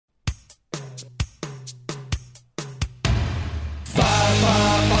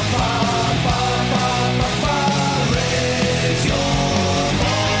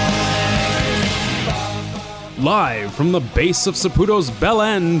Live from the base of Saputo's Bell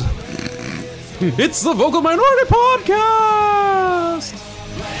End, it's the Vocal Minority Podcast!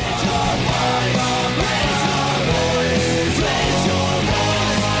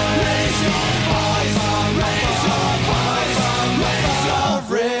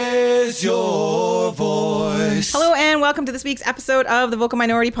 Raise your voice. Hello and welcome to this week's episode of the Vocal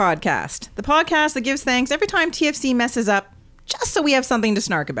Minority Podcast, the podcast that gives thanks every time TFC messes up, just so we have something to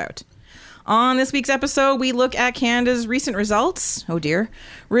snark about. On this week's episode, we look at Canada's recent results, oh dear,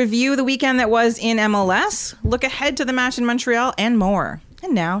 review the weekend that was in MLS, look ahead to the match in Montreal, and more.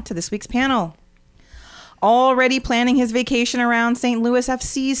 And now to this week's panel. Already planning his vacation around St. Louis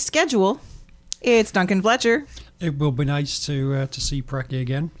FC's schedule, it's Duncan Fletcher. It will be nice to see Preki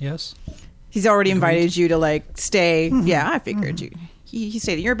again, yes. He's already invited you to, stay. Mm-hmm. Yeah, I figured you. He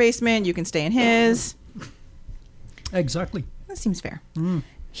stayed in your basement. You can stay in his. Exactly. That seems fair.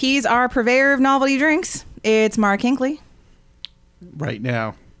 He's our purveyor of novelty drinks. It's Mark Hinkley. Right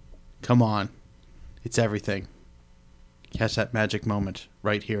now. Come on. It's everything. Catch that magic moment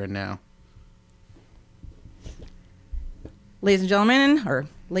right here and now. Ladies and gentlemen, or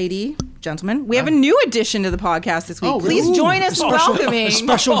lady, gentlemen, we have a new addition to the podcast this week. Please join us in welcoming. A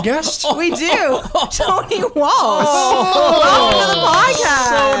special guest? We do. Tony Walsh. Welcome to the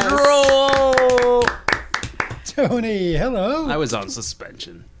podcast. So droll! Tony, hello. I was on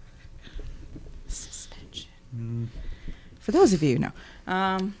suspension. For those of you, no.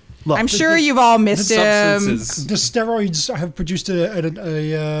 Look, I'm sure you've all missed him. Substances. The steroids have produced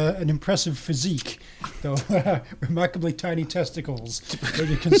an impressive physique, though remarkably tiny testicles that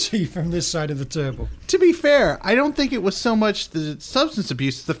you can see from this side of the table. To be fair, I don't think it was so much the substance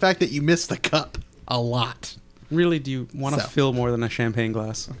abuse, it's the fact that you missed the cup a lot. Really, do you want to fill more than a champagne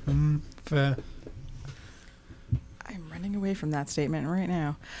glass? Fair. I'm running away from that statement right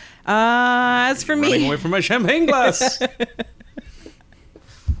now. As for Running me, away from my champagne glass.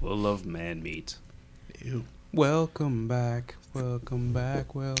 Full of man meat. Ew. Welcome back, welcome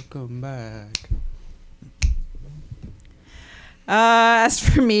back, welcome back. as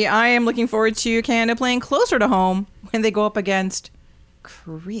for me, I am looking forward to Canada playing closer to home when they go up against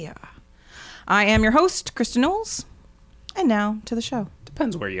Korea. I am your host, Krista Knowles, and now to the show.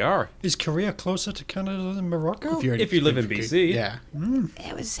 Depends where you are. Is Korea closer to Canada than Morocco? If you live in BC. Yeah.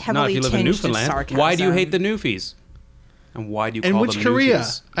 It was Not heavily if you live in tinged with Newfoundland. sarcasm. Why do you hate the Newfies? And why do you call And them which Korea?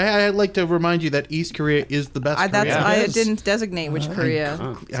 Newfies? I'd like to remind you that East Korea is the best Korea. I Yes. didn't designate which Korea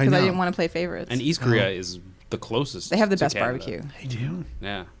because I, know. didn't want to play favorites. And East Korea is the closest. They have the to best Canada. barbecue. They do.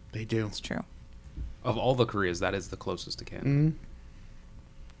 Yeah. They do. It's true. Of all the Koreas, that is the closest to Canada. Mm.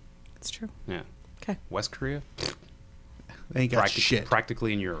 It's true. Yeah. Okay. West Korea? They ain't got shit.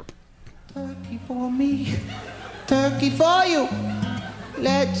 Practically in Europe. Turkey for me, turkey for you.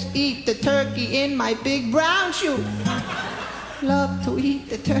 Let's eat the turkey in my big brown shoe. Love to eat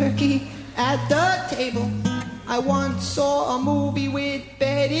the turkey at the table. I once saw a movie with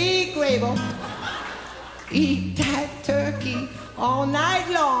Betty Grable. Eat that turkey all night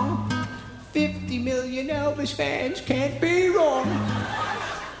long. 50 million Elvis fans can't be wrong.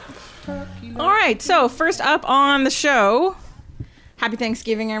 Turkey All right. So first up on the show, happy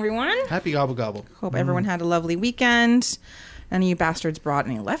Thanksgiving, everyone. Happy gobble gobble. Hope everyone had a lovely weekend. None of you bastards brought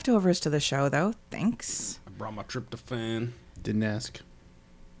any leftovers to the show, though. Thanks. I brought my tryptophan. Didn't ask.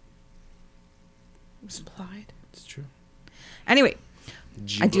 It was implied. It's true. Anyway,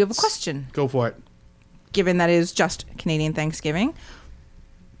 I do have a Giblets. question. Go for it. Given that it is just Canadian Thanksgiving,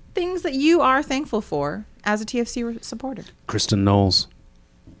 things that you are thankful for as a TFC supporter. Kristen Knowles.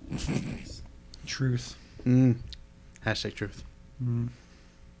 Truth. Hashtag truth.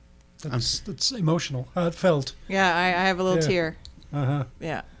 That's emotional. Heartfelt. Yeah, I have a little Yeah. tear. Uh-huh.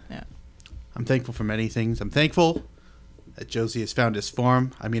 Yeah. I'm thankful for many things. I'm thankful that Josie has found his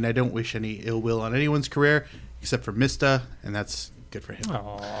form. I mean, I don't wish any ill will on anyone's career except for Mista, and that's good for him.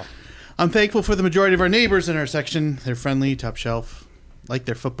 Aww. I'm thankful for the majority of our neighbors in our section. They're friendly, top shelf, like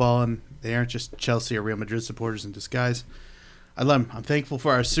their football, and they aren't just Chelsea or Real Madrid supporters in disguise. I love them. I'm thankful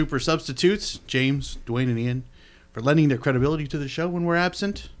for our super substitutes, James, Dwayne, and Ian, for lending their credibility to the show when we're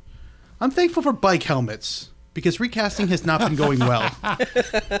absent. I'm thankful for bike helmets, because recasting has not been going well.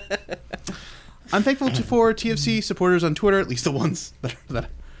 I'm thankful for TFC supporters on Twitter, at least the ones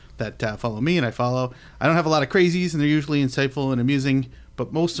that follow me and I follow. I don't have a lot of crazies, and they're usually insightful and amusing.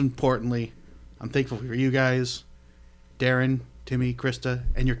 But most importantly, I'm thankful for you guys, Darren, Timmy, Krista,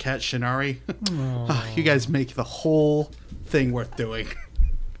 and your cat Shinari. You guys make the whole thing worth doing.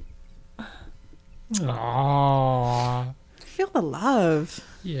 Aww. Feel the love.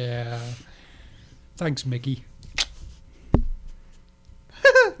 Yeah. Thanks, Mickey.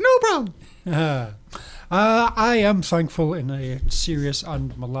 No problem. I am thankful in a serious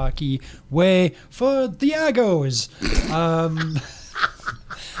and malarkey way for the Argos.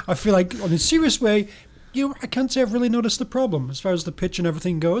 I feel like, on a serious way, I can't say I've really noticed the problem. As far as the pitch and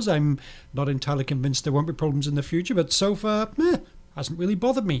everything goes, I'm not entirely convinced there won't be problems in the future, but so far, hasn't really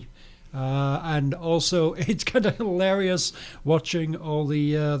bothered me. And also, it's kind of hilarious watching all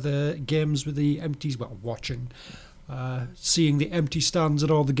the games with the empties. Well, seeing the empty stands at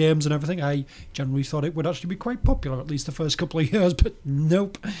all the games and everything. I generally thought it would actually be quite popular, at least the first couple of years, but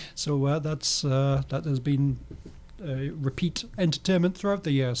nope. So that has been repeat entertainment throughout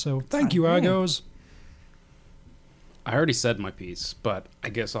the year. So thank you, Argos. I already said my piece, but I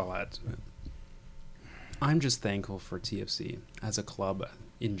guess I'll add to it. I'm just thankful for TFC as a club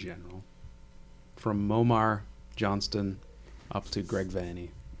in general. From Momar Johnston up to Greg Vanny.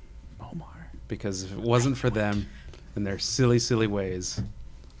 Omar. Because if it wasn't for them and their silly, silly ways,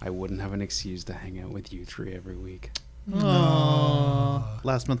 I wouldn't have an excuse to hang out with you three every week. Aww.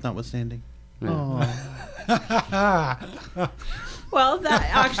 Last month notwithstanding. Yeah. Well,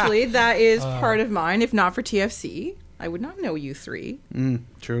 that is part of mine. If not for TFC, I would not know you three.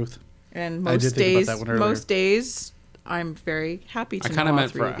 Truth. And I did think about that one earlier. most days, I'm very happy to I know kind of all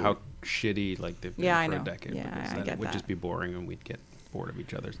meant three for of you. how shitty they've been Yeah, I for know. a decade. Yeah, because I then get it would that. just be boring and we'd get bored of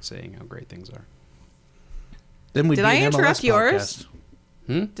each other saying how great things are. Then we'd Did be I an MLS interrupt yours?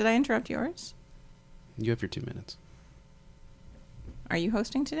 podcast. Did I interrupt yours? You have your 2 minutes. Are you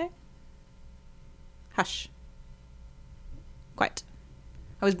hosting today? Hush. Quiet.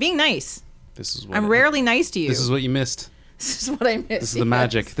 I was being nice. This is what I'm rarely nice to you. This is what you missed. This is what I missed. This is the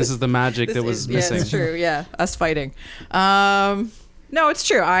magic. This is the magic that was missing. Yeah, it's true. Yeah, us fighting. No, it's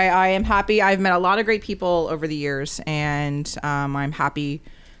true. I am happy. I've met a lot of great people over the years, and I'm happy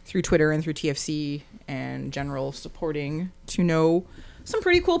through Twitter and through TFC and general supporting to know some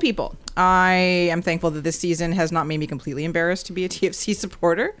pretty cool people. I am thankful that this season has not made me completely embarrassed to be a TFC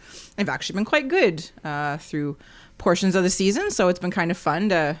supporter. I've actually been quite good through portions of the season, so it's been kind of fun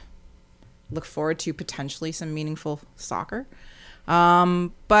to look forward to potentially some meaningful soccer.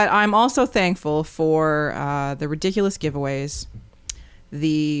 But I'm also thankful for the ridiculous giveaways,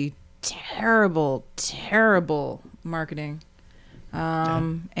 the terrible, terrible marketing,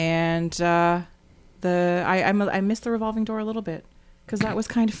 and I miss the revolving door a little bit because that was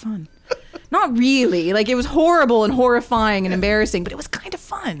kind of fun. Not really, like it was horrible and horrifying and embarrassing, but it was kind of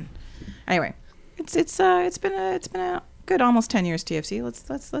fun. Anyway, it's been a good almost 10 years TFC.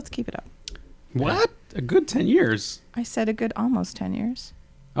 Let's keep it up. What? A good 10 years? I said a good almost 10 years.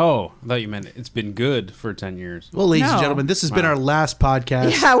 Oh, I thought you meant it's been good for 10 years. Well, ladies and No. gentlemen, this has been our last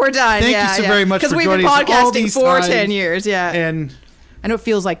podcast. Yeah, we're done. Thank you so very much for because we've been joining us all podcasting these for times. 10 years. Yeah, And I know it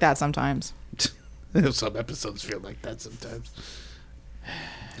feels like that sometimes. some episodes feel like that sometimes.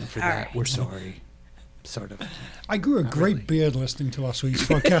 And for that, right. we're sorry. Sort of. I grew a great beard listening to last week's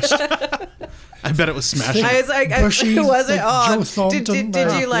podcast. I bet it was smashing. I was like, Bushy, was it? like Oh, Joe Thornton,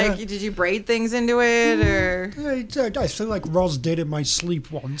 did you yeah. did you braid things into it or? I feel like Roz did in my sleep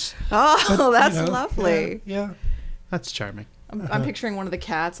once. Oh, that's You know, lovely. Yeah. That's charming. I'm picturing one of the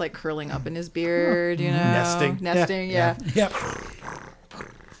cats like curling up in his beard, you know, Nesting. Yeah. Yeah.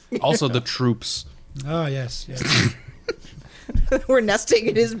 Also, the troops. Oh, yes. We're nesting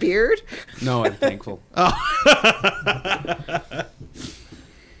in his beard. No, I'm thankful.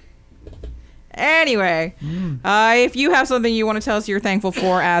 Anyway, if you have something you want to tell us you're thankful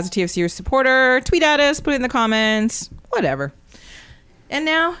for as a TFC supporter, tweet at us, put it in the comments, whatever. And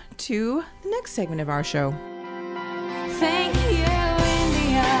now to the next segment of our show. Thank you,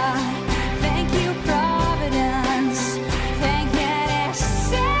 India. Thank you, Providence. Thank you,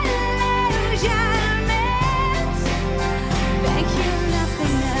 disillusionment. Thank you,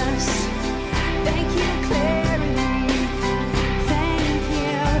 nothingness. Thank you, clarity. Thank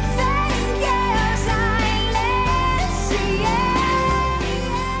you, silence.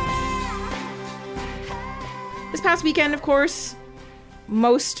 This past weekend, of course,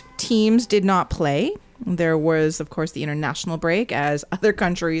 most teams did not play. There was, of course, the international break as other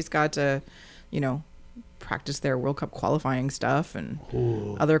countries got to, practice their World Cup qualifying stuff and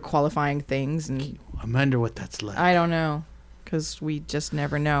other qualifying things. And I wonder what that's like. I don't know, because we just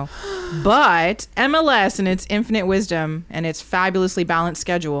never know. But MLS, in its infinite wisdom and its fabulously balanced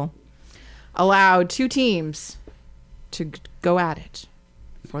schedule, allowed two teams to go at it.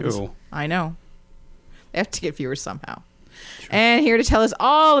 For this. Ew. I know. They have to get viewers somehow. And here to tell us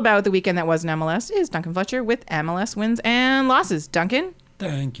all about the weekend that was in MLS is Duncan Fletcher with MLS Wins and Losses. Duncan,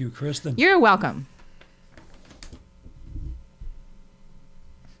 Thank you, Kristen. you're welcome.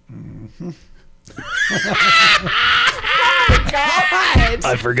 God.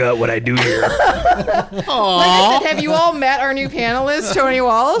 I forgot what I do here. Like I said, have you all met our new panelist, Tony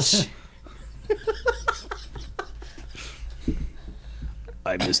Walsh?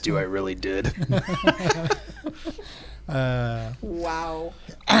 I missed you. I really did. Wow.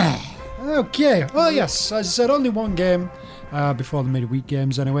 Okay. Well, yes, as I said, only one game before the midweek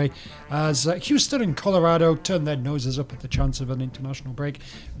games anyway, as Houston and Colorado turned their noses up at the chance of an international break.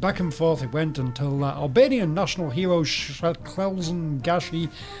 Back and forth it went until Albanian national hero Klelzen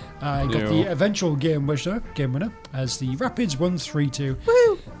Gashi got the eventual game winner as the Rapids won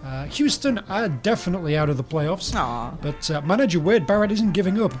 3-2. Houston are definitely out of the playoffs, but manager Wade Barrett isn't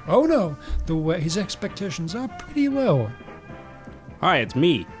giving up. Oh no, though his expectations are pretty low. Hi, it's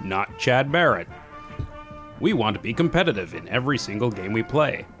me, not Chad Barrett. We want to be competitive in every single game we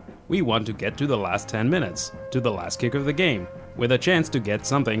play. We want to get to the last 10 minutes, to the last kick of the game, with a chance to get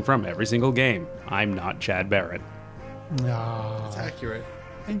something from every single game. I'm not Chad Barrett. That's accurate.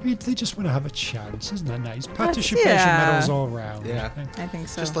 They just want to have a chance, isn't that nice? Participation medals all round. Yeah. I think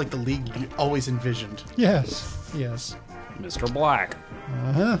so. Just like the league always envisioned. Yes. Mr. Black.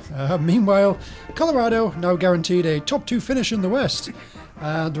 Meanwhile, Colorado now guaranteed a top 2 finish in the West.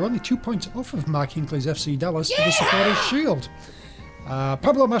 They're only 2 points off of Mark Hinckley's FC Dallas for the Supporters' Shield.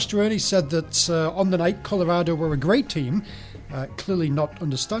 Pablo Mastroeni said that on the night Colorado were a great team, clearly not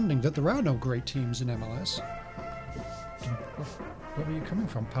understanding that there are no great teams in MLS. Where are you coming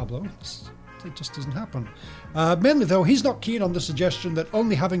from, Pablo? It just doesn't happen. Mainly, though, he's not keen on the suggestion that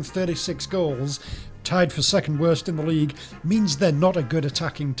only having 36 goals, tied for second worst in the league, means they're not a good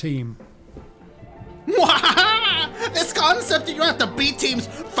attacking team. This concept that you have to beat teams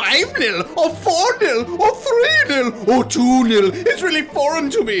 5-0 or 4-0 or 3-0 or 2-0 is really foreign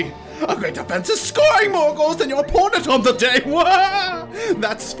to me. A great defense is scoring more goals than your opponent on the day.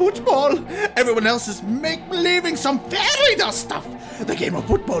 That's football. Everyone else is make-believing some fairy dust stuff. The game of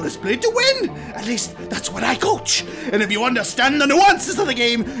football is played to win. At least that's what I coach. And if you understand the nuances of the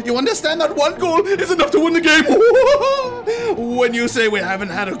game, you understand that one goal is enough to win the game. When you say we haven't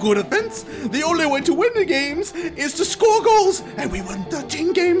had a good offense, the only way to win the games is to score goals. And we won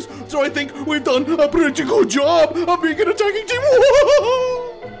 13 games, so I think we've done a pretty good job of being an attacking team.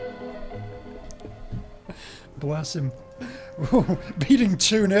 Bless him. Beating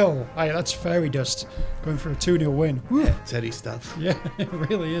 2-0. Aye, that's fairy dust. Going for a 2-0 win. It's Eddie stuff. Yeah, it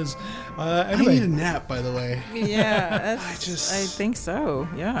really is. I Anyway, need a nap, by the way. Yeah, I think so.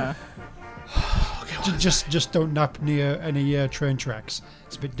 Yeah. just don't nap near any train tracks.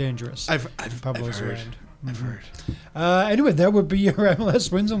 It's a bit dangerous. I've Pablo's heard. around. I've heard. Anyway, that would be your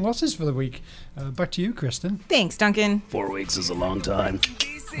MLS wins and losses for the week. Back to you, Kristen. Thanks, Duncan. 4 weeks is a long time.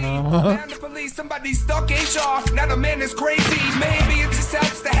 Down the police, somebody stuck HR. Now the man is crazy. Maybe it just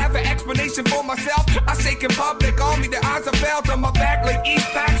helps to have an explanation for myself. I shake in public, on me the eyes are felt on my back like East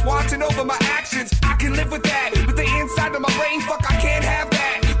Packs watching over my actions. I can live with that, but the inside of my brain, fuck, I can't have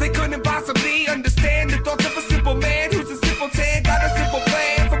that. They couldn't possibly understand the thoughts of a simple man who's a simple tan, got a simple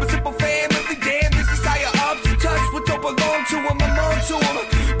plan from a simple family. Damn, this is higher up to touch what don't belong to him. I'm on to him.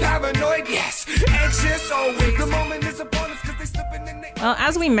 Paranoid, yes, anxious always. The moment is upon us because they slipping in the. Well,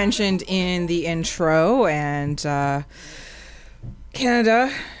 as we mentioned in the intro, and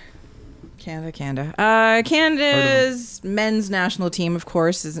Canada's men's national team, of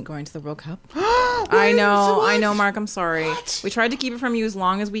course, isn't going to the World Cup. I know, Mark. I'm sorry. What? We tried to keep it from you as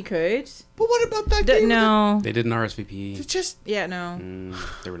long as we could. But what about that game? No. They didn't RSVP. It's just... Yeah, no.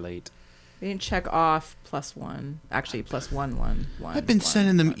 They were late. We didn't check off +1. Actually, +1. I've been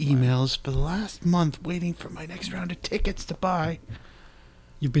sending them emails for the last month waiting for my next round of tickets to buy.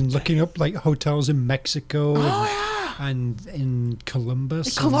 You've been looking up like hotels in Mexico and in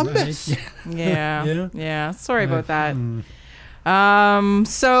Columbus. Columbus. Yeah. Sorry about that.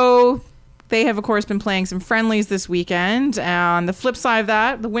 So they have, of course, been playing some friendlies this weekend. On the flip side of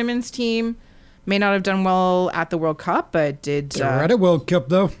that, the women's team may not have done well at the World Cup, but did. They were at a World Cup,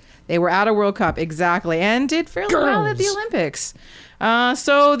 though. They were at a World Cup, exactly, and did fairly well at the Olympics.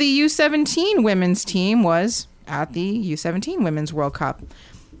 So the U17 women's team was at the U17 Women's World Cup.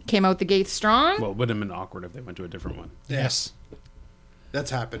 Came out the gate strong. Well, it would have been awkward if they went to a different one. Yes.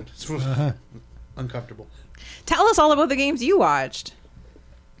 That's happened. It's uncomfortable. Tell us all about the games you watched.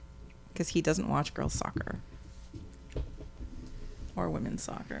 Because he doesn't watch girls' soccer. Or women's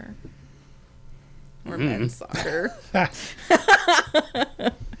soccer. Or men's soccer.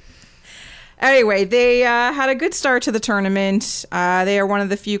 Anyway, they had a good start to the tournament. They are one of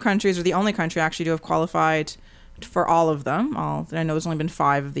the few countries, or the only country actually, to have qualified for all of them. I know there's only been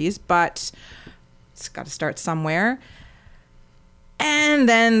 5 of these, but it's got to start somewhere. And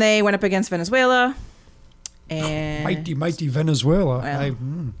then they went up against Venezuela. And Mighty Venezuela. Well,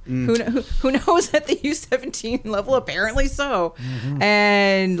 who knows at the U17 level? Apparently so.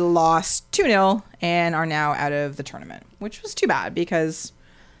 And lost 2-0 and are now out of the tournament, which was too bad because,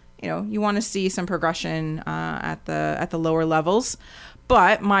 you want to see some progression at the lower levels.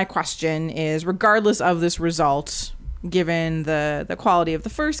 But my question is, regardless of this result, given the quality of the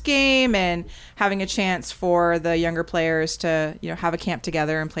first game and having a chance for the younger players to have a camp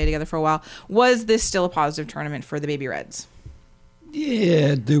together and play together for a while, was this still a positive tournament for the Baby Reds?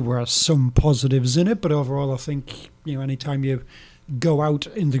 Yeah, there were some positives in it, but overall I think anytime you go out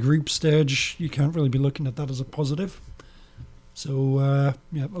in the group stage, you can't really be looking at that as a positive. So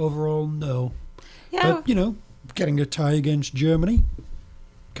overall no. Yeah, But getting a tie against Germany,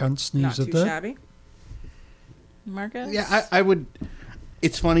 can't sneeze not at too that. shabby. Marcus? Yeah, I would.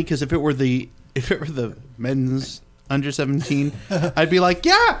 It's funny because if it were the men's under 17, I'd be like,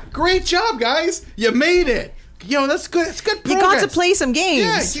 yeah, great job, guys, you made it. That's good. It's good progress. You got to play some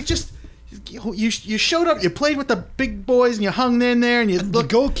games. Yeah, you showed up. You played with the big boys and you hung in there and you The look.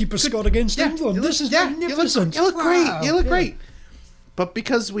 goalkeeper scored against England. This This is magnificent. You look great. Wow. You look Yeah. great. But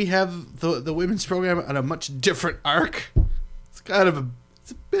because we have the women's program on a much different arc, it's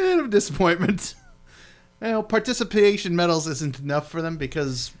a bit of a disappointment. Participation medals isn't enough for them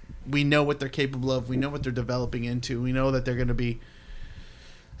because we know what they're capable of. We know what they're developing into. We know that they're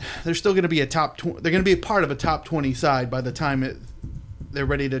still going to be they're going to be a part of a top 20 side by the time they're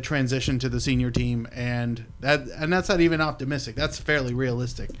ready to transition to the senior team, and that's not even optimistic. That's fairly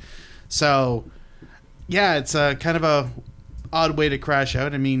realistic. So, yeah, it's kind of a odd way to crash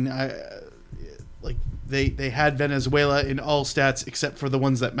out. I mean, They had Venezuela in all stats except for the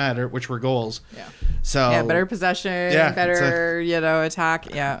ones that matter, which were goals. Yeah. So Better possession, better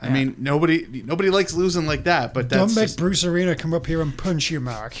attack. Yeah. I mean, nobody likes losing like that, but that's Don't make just, Bruce Arena come up here and punch you,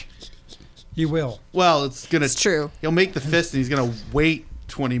 Mark. He will. well, It's true. He'll make the fist and he's gonna wait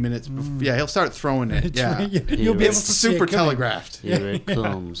 20 minutes. Yeah, he'll start throwing it. Yeah, You'll be able to it's see it super coming. telegraphed. Here it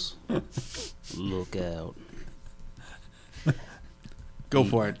comes. Look out. Go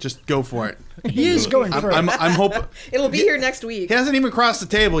for it. Just go for it. He is going for it. I'm hoping It'll be here next week. he hasn't even crossed the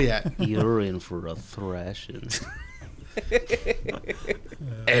table yet. You're in for a thrashing.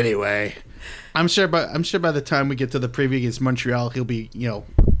 Anyway, I'm sure by the time we get to the preview against Montreal, he'll be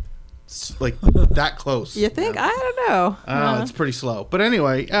like that close. You think? I don't know. It's pretty slow. But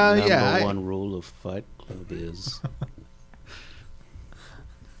anyway, Number one rule of Fight Club is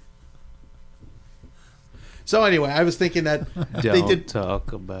So anyway, I was thinking that they don't did.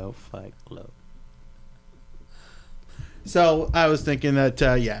 talk about Fight Club. So I was thinking that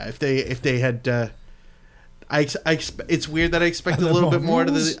if they had, it's weird that I expected a little bit more out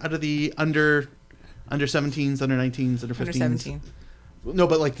of the under 17s, under 19s, under 15s. Under 17. No,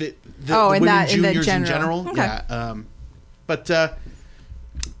 but like the in women that juniors in general. general. Okay. Yeah. But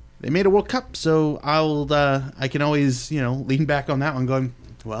they made a World Cup, so I can always lean back on that one, going,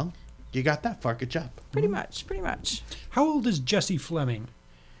 well, you got that far. Good job. Pretty much. How old is Jessie Fleming?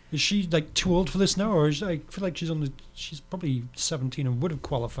 Is she like too old for this now, or I feel like she's probably 17 and would have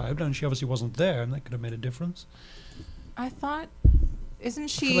qualified, and she obviously wasn't there, and that could have made a difference. I thought, isn't I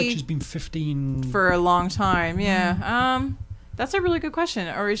she feel like she's been 15 for a long time? Yeah. That's a really good question.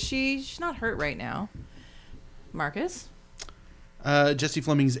 Or is she's not hurt right now? Marcus? Jessie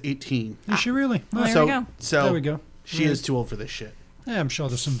Fleming's 18. Is she really? Well, there so, we go. So There we go. She is too old for this shit, Yeah, I'm sure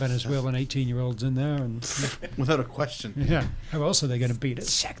there's some Venezuelan 18-year-olds in there, and without a question. yeah, how else are they going to beat it?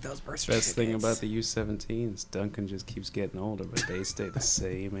 Check those birth Best thing certificates. about the U17s, Duncan just keeps getting older, but they stay the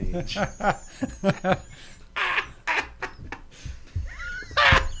same age.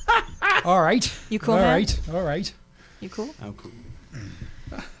 All right. You cool, All man? right. All right. You cool? How cool.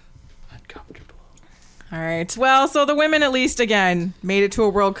 Uncomfortable. All right. Well, so the women at least, again, made it to a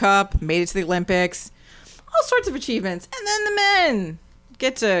World Cup, made it to the Olympics, all sorts of achievements. And then the men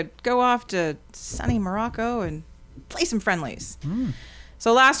get to go off to sunny Morocco and play some friendlies.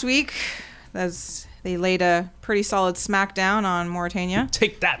 So last week, they laid a pretty solid smackdown on Mauritania.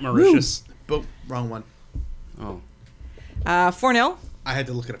 Take that, Mauritius. But wrong one. Oh. 4-0. I had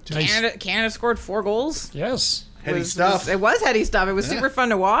to look it up too. Nice. Canada scored 4 goals. Yes. Heady stuff. It was heady stuff. It was super fun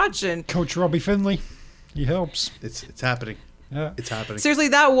to watch. And Coach Robbie Finley, he helps. It's happening. Yeah. It's happening. seriously,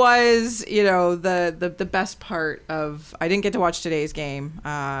 that was, the best part of... I didn't get to watch today's game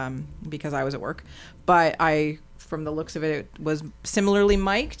because I was at work. But from the looks of it, it was similarly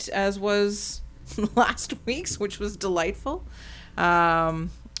mic'd as was last week's, which was delightful.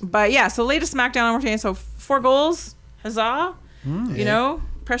 But yeah, so latest smackdown on Mauritania. So 4 goals. Huzzah.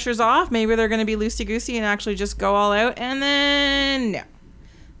 Pressure's off. Maybe they're going to be loosey-goosey and actually just go all out. And then, no.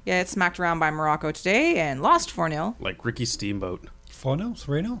 Yeah, it smacked around by Morocco today and lost 4-0. Like Ricky Steamboat. 4-0,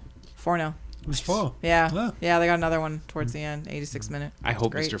 3-0. 4-0. It was 4. Yeah. Ah. Yeah, they got another one towards the end, 86th minute. I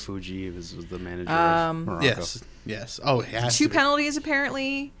hope Great. Mr. Fuji was the manager of Morocco. Yes. Oh, it has Two to be. penalties,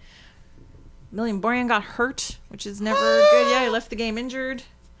 apparently. Million Borjan got hurt, which is never good. Yeah, he left the game injured.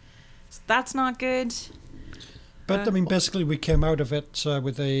 So that's not good. But, I mean, basically, we came out of it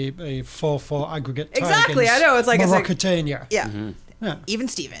with a 4-4 aggregate tie Exactly, against I know, it's like- Mauritania. Yeah. Yeah. Even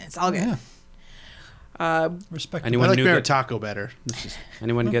Steven. It's all good. Yeah. Respectable. I Anyone like new Maritaco better. This is-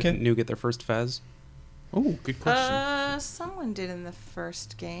 Anyone Okay. get their first Fez? Oh, good question. Someone did in the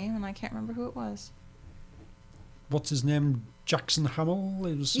first game, and I can't remember who it was. What's his name? Jackson Hamill?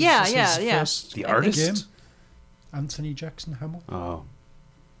 It was Yeah, his yeah. first The I think- artist? game. Anthony Jackson Hamill. Oh.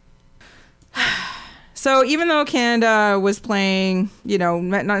 So even though Canada was playing,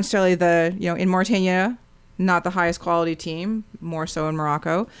 not necessarily in Mauritania, not the highest quality team, more so in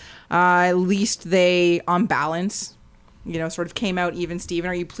Morocco, at least they, on balance, sort of came out even Steven.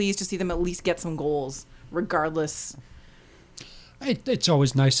 Are you pleased to see them at least get some goals, regardless? It's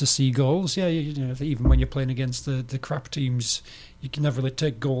always nice to see goals. Yeah, you know, even when you're playing against the crap teams, you can never really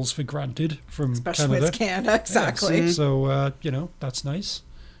take goals for granted from Especially Canada. when it's Canada, exactly. Yeah, so, that's nice.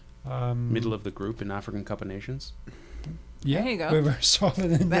 Middle of the group in African Cup of Nations. Yeah, There you go. we were solid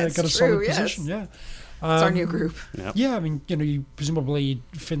in there, That's got a true, solid yes. position. Yeah, It's our new group. Yep. Yeah, I mean, you presumably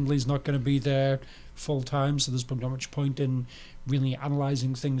Findlay's not going to be there full time, so there's probably not much point in really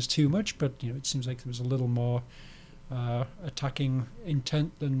analysing things too much. But it seems like there was a little more attacking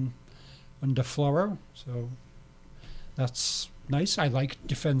intent than under Floro, so that's nice. I like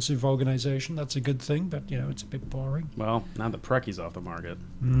defensive organisation; that's a good thing. But it's a bit boring. Well, now that Precky's off the market,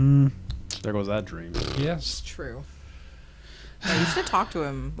 there goes that dream. Yes. True. Yeah, you should talk to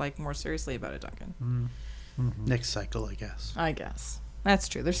him more seriously about it, Duncan. Next cycle, I guess. I guess that's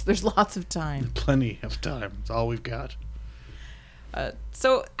true. There's lots of time. Plenty of time. It's all we've got.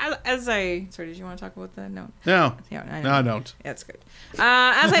 So as I sorry, did you want to talk about the note? No. Yeah, I No, I don't. That's good.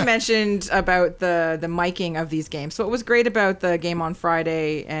 As I mentioned about the miking of these games, so what was great about the game on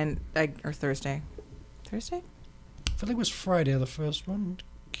Friday or Thursday? Thursday? I feel like it was Friday the first one.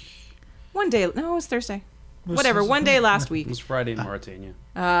 One day. No, it was Thursday. Was Whatever. Thursday? One day last week. It was Friday in Mauritania.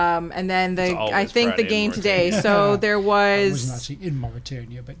 And then It's always I think Friday the in game today. Mauritania. So there I wasn't was actually in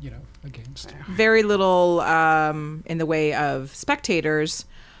Mauritania, but against. very little in the way of spectators,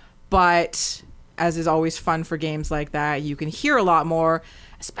 but as is always fun for games like that, you can hear a lot more,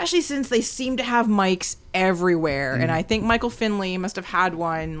 especially since they seem to have mics everywhere. And I think Michael Finley must have had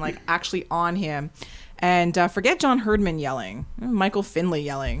one actually on him. And forget John Herdman yelling, Michael Finley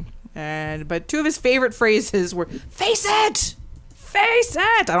yelling. But two of his favorite phrases were "Face it, face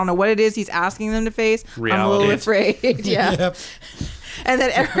it." I don't know what it is he's asking them to face. I'm a little Reality. afraid. Yeah. Yep. And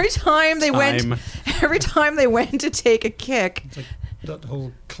then every time they went to take a kick, It's like that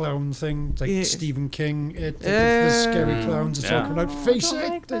whole clown thing, like Yeah. Stephen King, the scary clowns. It's all Yeah. coming out. Face don't it.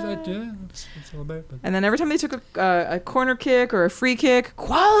 like that. Yeah, that's what it's all about. But and then every time they took a corner kick or a free kick,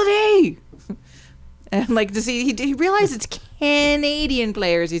 quality. And to see, he realized it's Canadian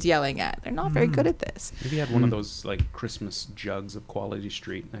players he's yelling at. They're not very good at this. Maybe he had one of those Christmas jugs of Quality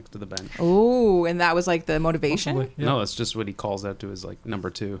Street next to the bench. Oh, and that was the motivation. possibly, yeah. No, that's just what he calls out to his number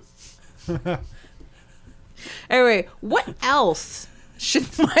 2. Anyway, what else should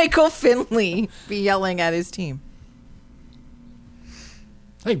Michael Finley be yelling at his team?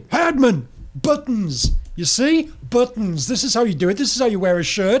 Hey, Herdman, buttons. You see, buttons. This is how you do it. This is how you wear a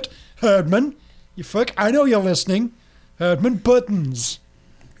shirt, Herdman. You fuck. I know you're listening. Herdman, buttons.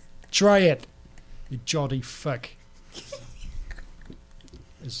 Try it. You jolly fuck.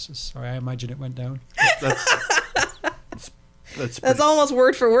 Sorry, I imagine it went down. That's almost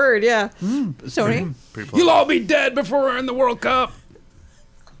word for word, yeah. Tony? You'll all be dead before we're in the World Cup.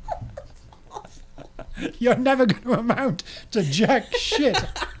 You're never going to amount to jack shit.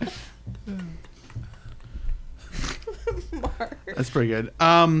 That's pretty good.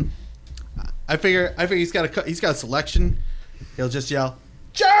 I figure he's got a selection. He'll just yell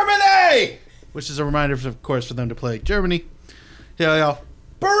Germany, which is a reminder, of course, for them to play Germany. He'll yell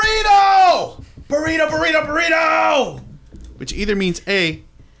burrito, burrito, burrito, burrito, which either means A,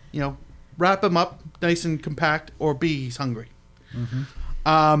 wrap him up nice and compact, or B, he's hungry.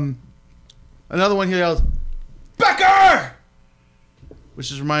 Another one, he yells Becker,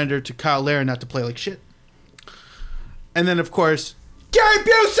 which is a reminder to Kyle Lair not to play like shit. And then, of course, Gary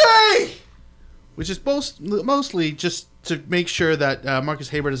Busey, which is mostly just to make sure that Marcus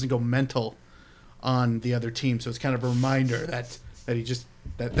Haber doesn't go mental on the other team. So it's kind of a reminder that he just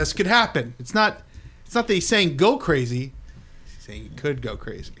that this could happen. It's not that he's saying go crazy. saying it could go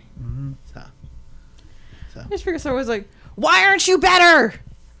crazy. So. I just figured someone was like, why aren't you better?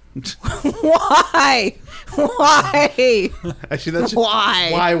 Why? Why? Actually, that's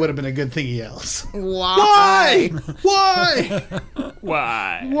Why would have been a good thing he yells. Why? Why?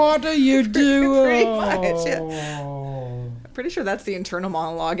 Why? What are you doing? Pretty much, I'm pretty sure that's the internal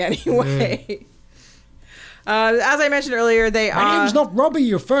monologue anyway. As I mentioned earlier, they My are. name's not Robbie,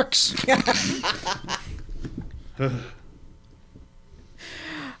 you fucks.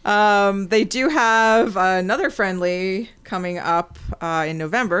 They do have another friendly coming up in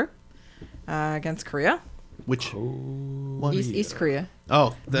November against Korea. Which one? East Korea.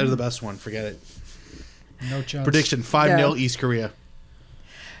 Oh, they're the best one. Forget it. No chance. Prediction 5-0 East Korea.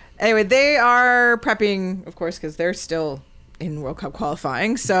 Anyway, they are prepping, of course, because they're still in World Cup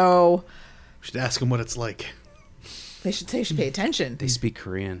qualifying. So We should ask them what it's like. they should pay attention. They speak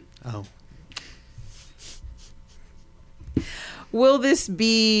Korean. Oh. Will this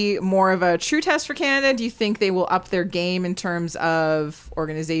be more of a true test for Canada? Do you think they will up their game in terms of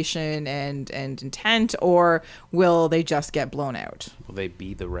organization and intent, or will they just get blown out? Will they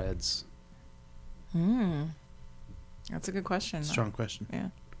be the Reds? That's a good question. Strong question. Yeah.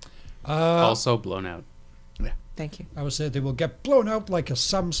 Also blown out. Thank you. I would say they will get blown out like a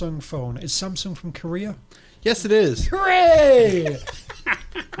Samsung phone. Is Samsung from Korea? Yes, it is. Hooray!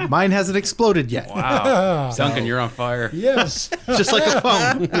 Mine hasn't exploded yet. Wow. Duncan, you're on fire. Yes. Just like a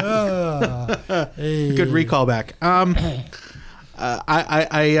phone. Hey. Good recall back.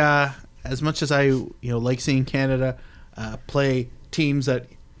 I as much as I like seeing Canada play teams that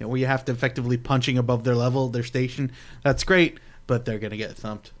where you have to effectively punching above their level, their station. That's great, but they're gonna get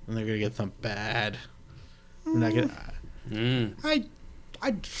thumped, and they're gonna get thumped bad. We're not gonna.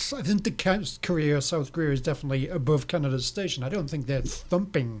 I think the South Korea is definitely above Canada's station. I don't think they're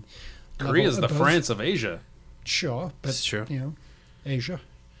thumping. Korea's the above. France of Asia. Sure, but That's true. Asia.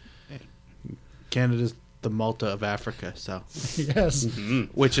 Canada's the Malta of Africa, so Yes.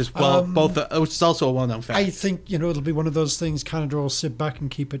 which is both, which is also a well-known fact. I think, it'll be one of those things. Canada will sit back and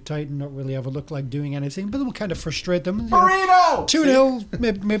keep it tight and not really ever look like doing anything, but it will kind of frustrate them.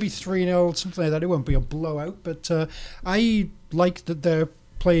 2-0, maybe 3-0, something like that. It won't be a blowout, but I like that they're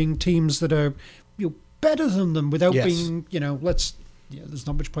playing teams that are better than them without Yes. being, there's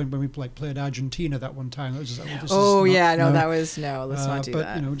not much point when we played Argentina that one time. That was just, Let's not do but,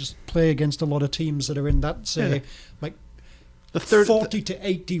 that. just play against a lot of teams that are in that, say, like the third 40 to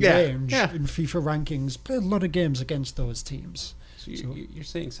 80 Yeah, range yeah. in FIFA rankings. Play a lot of games against those teams. So you're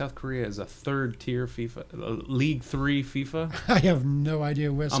saying South Korea is a third tier FIFA, League 3 FIFA? I have no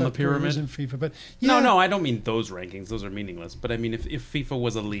idea where On South the Korea is pyramid? in FIFA, but yeah, No, I don't mean those rankings. Those are meaningless. But I mean, if FIFA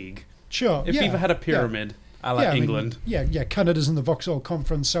was a league, sure. if yeah, FIFA had a yeah. pyramid, a la Yeah, I mean, England, Canada's in the Vauxhall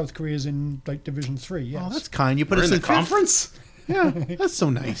Conference. South Korea's in like Division 3. Yes. Oh, that's kind. You put we're us in the fifth. conference. Yeah, that's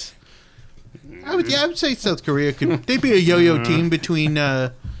so nice. I would say South Korea could. They'd be a yo-yo team between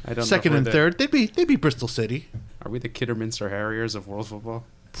don't know second if and we're third. They'd be Bristol City Are we the Kidderminster Harriers of world football?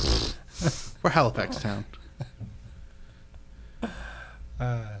 or Halifax Town.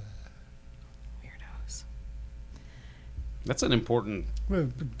 Weirdos. That's an important. Well,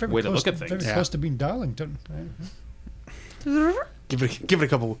 very Way to close look at things. Very Yeah. close to being Darlington. Give it a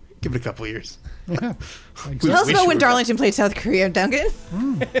couple years. Yeah. Tell us wish about we when were- Darlington played South Korea, Duncan.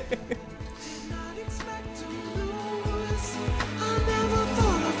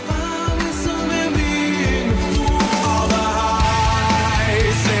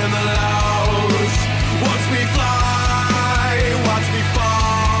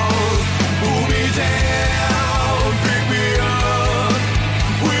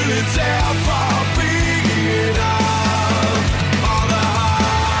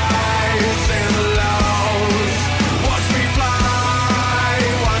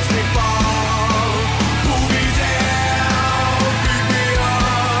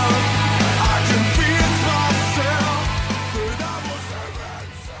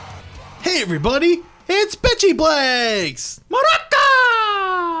 Hey everybody, it's Bitchy Blanks.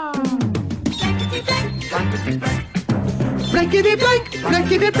 Blankety blank,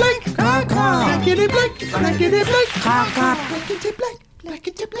 blankety blank, blankety blank, blankety blank, blankety blank,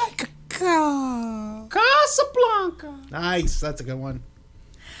 blankety blank. Casablanca. Nice, that's a good one.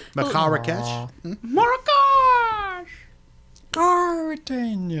 Marrakech. Marrakech!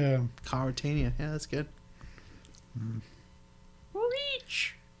 Mauritania. Mauritania. Yeah, that's good.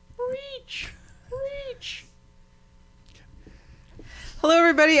 Reach! Hello,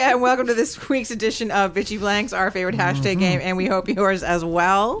 everybody, and welcome to this week's edition of Bitchy Blanks, our favorite hashtag game, and we hope yours as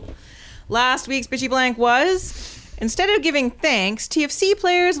well. Last week's Bitchy Blank instead of giving thanks, TFC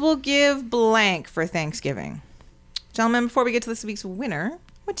players will give blank for Thanksgiving. Gentlemen, before we get to this week's winner,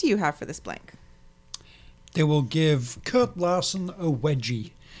 what do you have for this blank? They will give Kurt Larson a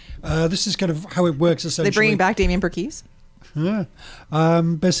wedgie. This is kind of how it works essentially. They bringing back Damien Perkis? Yeah.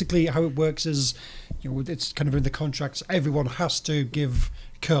 Basically, how it works is, it's kind of in the contracts. Everyone has to give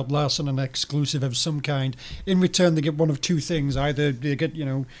Kurt Larson an exclusive of some kind. In return, they get one of two things: either they get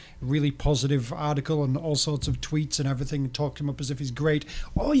a really positive article and all sorts of tweets and everything, and talk him up as if he's great,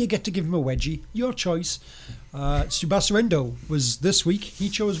 or you get to give him a wedgie. Your choice. Tsubasa Endo was this week. He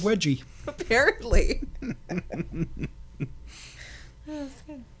chose wedgie. Apparently.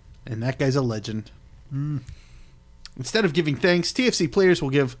 And that guy's a legend. Instead of giving thanks, TFC players will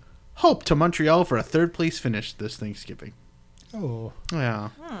give hope to Montreal for a third-place finish this Thanksgiving. Oh, Yeah,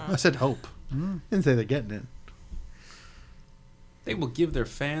 I said hope. Didn't say they're getting it. They will give their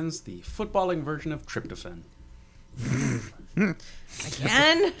fans the footballing version of tryptophan.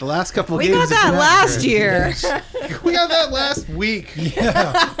 Again? The last couple We games. got that last year. We got that last week.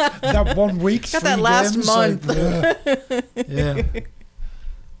 yeah. That 1 week. Got that 3 last games, month. yeah.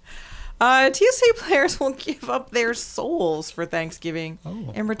 TFC players will give up their souls for Thanksgiving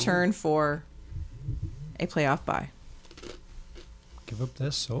in return for a playoff bye. Give up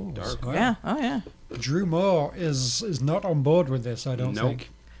their souls. Dark. Wow. Yeah. Oh, yeah. Drew Moore is not on board with this, I don't Nope. think.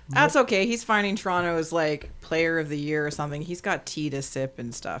 That's okay. He's finding Toronto's like player of the year or something. He's got tea to sip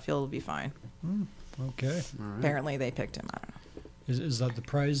and stuff. He'll be fine. Okay. Apparently, they picked him. I don't know. Is that the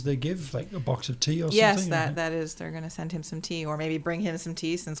prize they give? Like a box of tea or Yes, something? that is. They're going to send him some tea, or maybe bring him some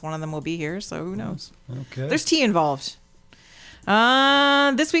tea since one of them will be here. So who knows? Okay. There's tea involved.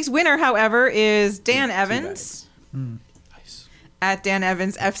 This week's winner, however, is Dan Evans. Nice. At Dan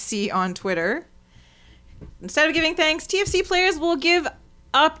Evans FC on Twitter. Instead of giving thanks, TFC players will give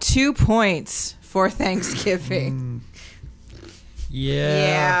up 2 points for Thanksgiving.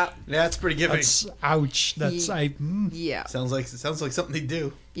 Yeah. That's pretty giving. That's ouch. That's Yeah. Sounds like something they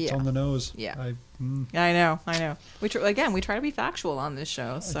do. it's on the nose. Yeah. I I know. We try to be factual on this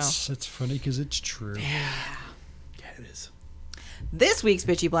show. So it's funny because it's true. Yeah, it is. this week's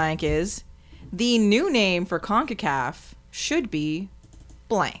bitchy blank is the new name for CONCACAF should be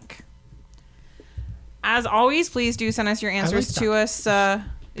blank. As always, please do send us your answers to us.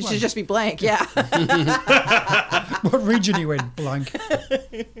 It should just be blank. Yeah. What region are you in? Blank.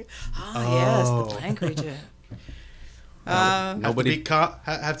 Yes, the blank region. Nobody,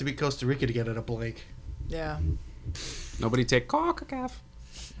 Have to be Costa Rica to get it a blank. Yeah. nobody take CONCACAF.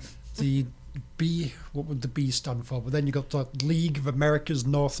 The B. What would the B stand for? But then you got the League of America's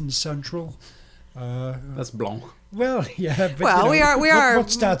North and Central. That's blanc. Well, yeah. But, Well, we are.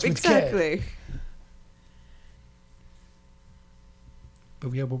 What starts with K? exactly.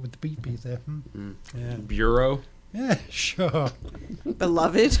 But yeah, what would the B be there? Yeah. Bureau. Yeah, sure.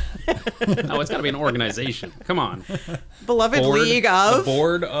 Beloved. No, it's got to be an organization. Come on. Beloved Board, League a of.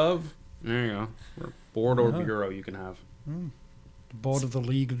 board of. There you go. Or board or bureau you can have. The board of the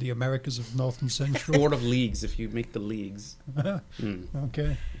League of the Americas of North and Central. Board of leagues if you make the leagues.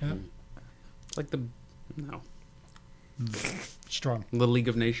 Okay. Yeah. It's like the no. Strong. The League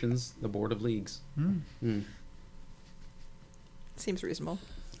of Nations, the Board of Leagues. Seems reasonable.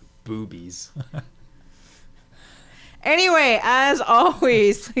 Boobies. Anyway, as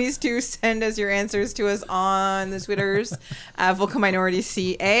always, please do send us your answers to us on the Twitters at Vocal Minority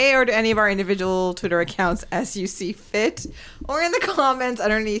CA or to any of our individual Twitter accounts as you see fit, or in the comments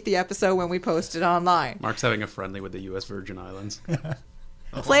underneath the episode when we post it online. Mark's having a friendly with the U.S. Virgin Islands.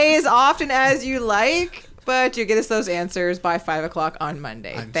 Play as often as you like, but you get us those answers by 5 o'clock on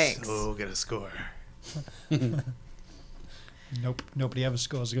Monday. I'm Thanks. so gonna score. Nope. Nobody ever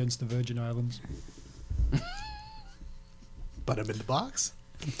scores against the Virgin Islands. But I'm in the box.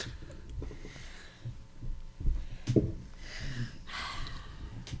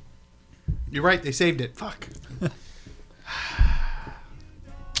 You're right. They saved it. Fuck.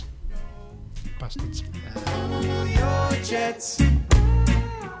 Bastards. Your jets.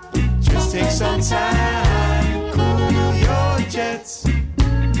 Just take some time. Cool your jets.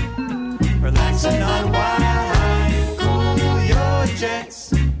 Relax and unwind. Cool your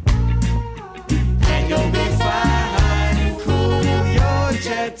jets. And you'll be fine. Cool your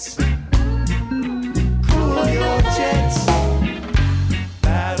jets. Cool your jets.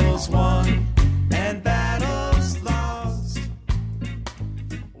 Battles won and battles lost.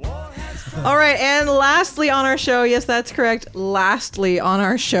 War has All right, and lastly on our show, yes, that's correct. Lastly on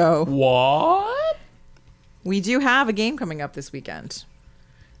our show, What? we do have a game coming up this weekend.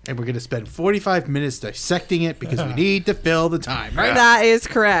 And we're gonna spend 45 minutes dissecting it because we need to fill the time. Right? That is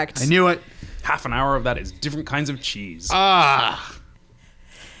correct. I knew it. Half an hour of that is different kinds of cheese. Ah.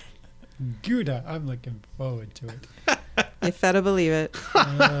 Good. I'm looking forward to it. You better believe it.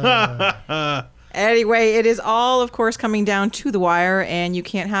 Anyway, it is all, of course, coming down to the wire, and you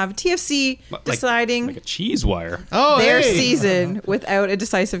can't have TFC deciding like a cheese wire. Oh, their hey. season without a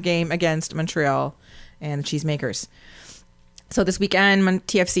decisive game against Montreal and the Cheesemakers. So this weekend,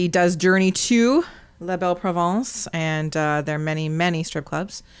 TFC does journey to La Belle Provence and their many, many strip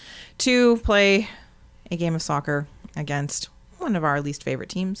clubs to play a game of soccer against one of our least favorite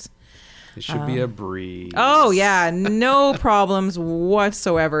teams. It should be a breeze. Oh, yeah. No problems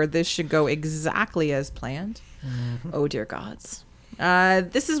whatsoever. This should go exactly as planned. Oh, dear gods.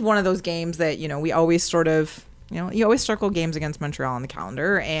 This is one of those games that, we always sort of, you always circle games against Montreal on the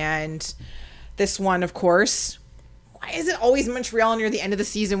calendar. And this one, of course, why is it always Montreal near the end of the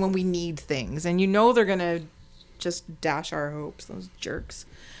season when we need things? And they're going to just dash our hopes, those jerks.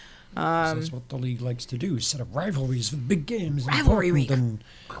 That's what the league likes to do, set up rivalries for big games. Rivalry week. And,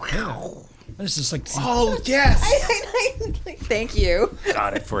 this is like... Oh, yes. Thank you.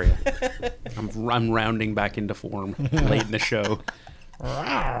 Got it for you. I'm rounding back into form late in the show.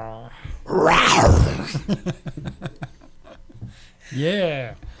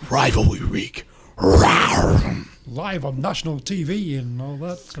 Yeah. Rivalry week. Live on national TV and all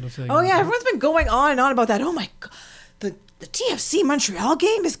that sort of thing. Oh, yeah. Everyone's been going on and on about that. Oh, my God. The TFC Montreal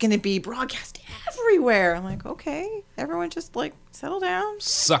game is going to be broadcast everywhere. I'm like, okay. Everyone just, settle down.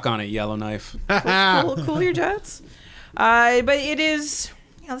 Suck on it, Yellowknife. Cool your jets. But it is,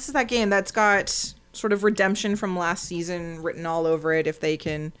 this is that game that's got sort of redemption from last season written all over it if they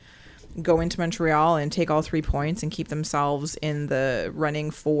can go into Montreal and take all 3 points and keep themselves in the running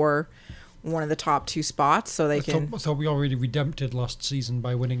for one of the top 2 spots so they can... I thought we already redempted last season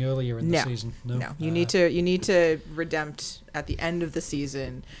by winning earlier in the season. No. You need to redempt at the end of the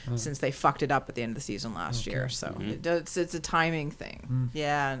season since they fucked it up at the end of the season last year. So it's a timing thing.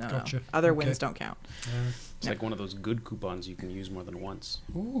 Yeah, no. Gotcha. Other wins don't count. It's like one of those good coupons you can use more than once.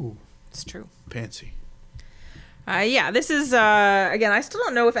 Ooh. It's true. Fancy. This is again. I still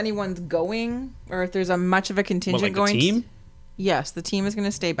don't know if anyone's going or if there's a much of a contingent going. The team? Yes, the team is going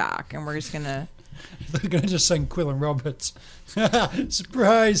to stay back, and we're just going to. They're going to just sing Quill and Roberts.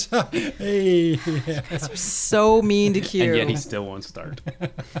 Surprise! Hey, Guys are so mean to Q. And yet he still won't start.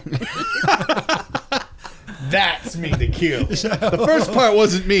 That's mean to Q. The first part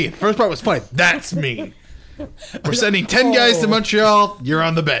wasn't mean. The first part was funny. That's mean. We're sending 10 guys to Montreal. You're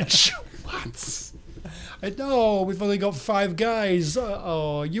on the bench. What? I know we've only got 5 guys.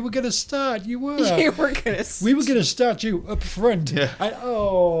 You were going to start. You were. You were going to. We were going to start you up front. Yeah.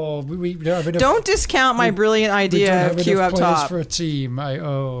 We don't have enough. Don't discount my brilliant We don't idea have of Q enough up players top. for a team.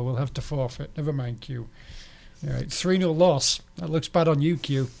 We'll have to forfeit. Never mind, Q. All right, 3-0 loss. That looks bad on you,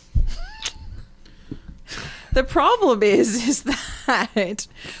 Q. The problem is that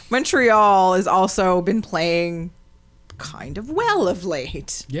Montreal has also been playing kind of well of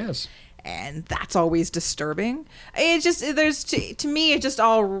late. Yes. And that's always disturbing. It just to me it just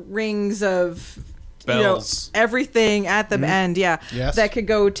all rings of Bells. everything at the end, Yes. that could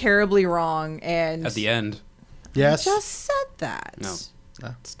go terribly wrong. And At the end. Yes. I just said that. No.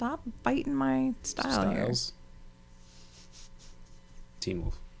 Stop biting my style here. Styles. Team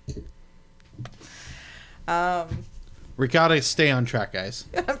Wolf. We gotta stay on track, guys.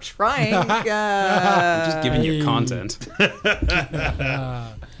 I'm trying. I'm just giving you content.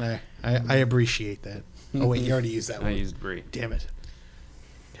 I appreciate that. Oh wait, you already used that I one. used Brie. Damn it.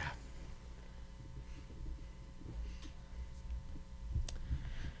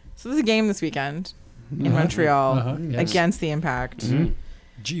 So there's a game this weekend in Montreal Yes. against the Impact.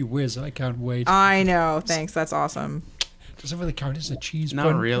 Gee whiz, I can't wait. I know. Thanks. That's awesome. Does it really count as a cheese Not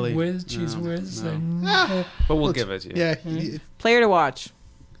bun really. whiz? Cheese No, whiz? no. But we'll give it to you. Yeah. Player to watch.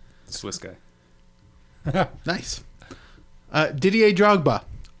 Swiss guy. Nice. Didier Drogba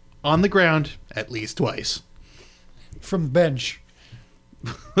on the ground at least twice. From the bench.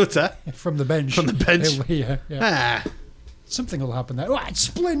 What's that? From the bench. From the bench? Yeah. Ah. Something will happen there. Oh, it's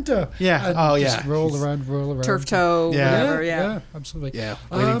Splinter. Yeah. And Oh, just yeah. roll around. Turf toe. Yeah. Whatever. Yeah. Absolutely. Yeah.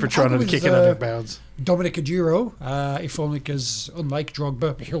 Waiting for I'll Toronto go to kick with, it under bounds. Dominic Aduro, if only because, unlike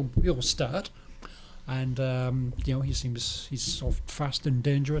Drogba, he'll start. And, he seems he's sort of fast and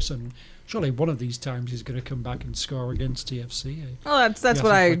dangerous. And surely one of these times he's going to come back and score against TFC. Well, that's Yeah,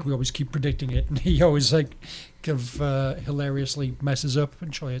 what I. we always keep predicting it. And he always, hilariously messes up.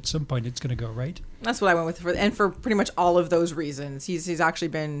 And surely at some point it's going to go right. That's what I went with for pretty much all of those reasons. He's actually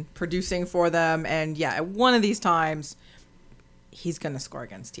been producing for them, and at one of these times, he's going to score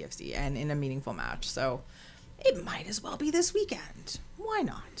against TFC and in a meaningful match. So it might as well be this weekend. Why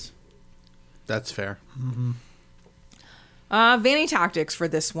not? That's fair. Vanny tactics for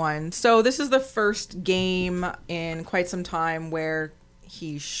this one. So this is the first game in quite some time where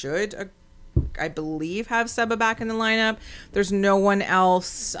he should, I believe, have Seba back in the lineup. There's no one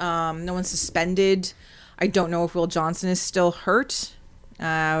else. No one suspended. I don't know if Will Johnson is still hurt.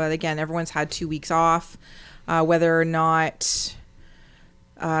 But again, everyone's had 2 weeks off. Whether or not,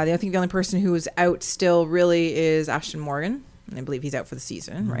 I think the only person who is out still really is Ashton Morgan. I believe he's out for the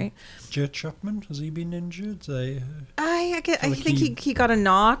season, right? Jay Chapman, has he been injured? I think he got a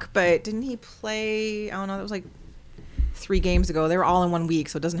knock, but didn't he play? I don't know. That was like 3 games ago. They were all in 1 week,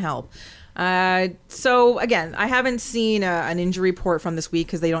 so it doesn't help. So again, I haven't seen an injury report from this week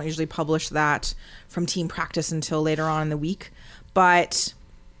because they don't usually publish that from team practice until later on in the week. But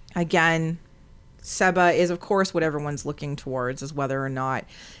again, Seba is, of course, what everyone's looking towards is whether or not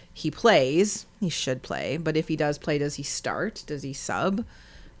he plays. He should play, but if he does play, does he start? Does he sub?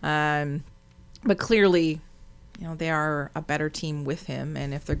 But clearly, they are a better team with him,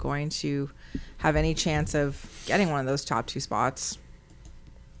 and if they're going to have any chance of getting one of those top 2 spots,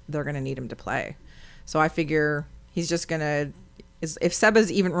 they're going to need him to play. So I figure he's just going to, if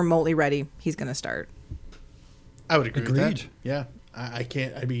Seba's even remotely ready, he's going to start. I would agree with that. Yeah. I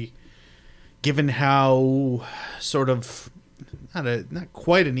can't, given how sort of, not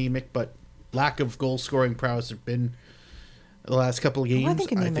quite anemic, but lack of goal scoring prowess have been the last couple of games. I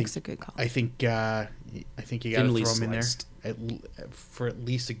think anemic's a good call. I think you got to throw him in there for at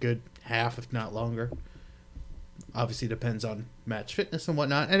least a good half, if not longer. Obviously, depends on match fitness and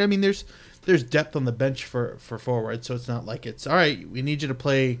whatnot. And I mean, there's depth on the bench for forward, so it's not like it's all right. We need you to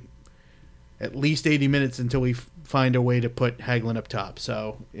play at least 80 minutes until we find a way to put Hagelin up top.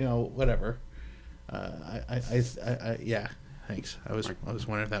 So whatever. Yeah. Thanks. I was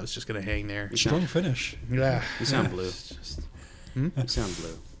wondering if that was just going to hang there. Strong finish. Yeah. You sound blue. You sound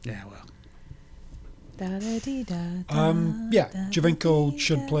blue. Yeah. Well. Yeah, Javinko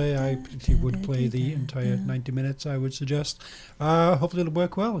should play. I predict he would play the entire 90 minutes, I would suggest. Hopefully it'll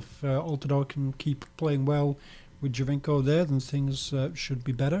work well. If Altidore can keep playing well with Javinko there, then things should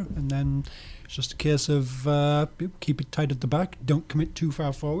be better. And then it's just a case of keep it tight at the back. Don't commit too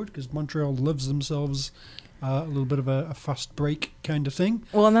far forward, because Montreal loves themselves a little bit of a fast break kind of thing.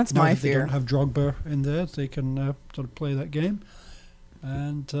 Well, and that's now my that fear. They don't have Drogba in there, they can sort of play that game.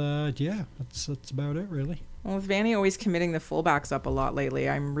 And yeah, that's about it, really. Well, with Vanny always committing the fullbacks up a lot lately,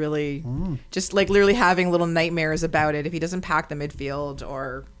 I'm really just like literally having little nightmares about it. If he doesn't pack the midfield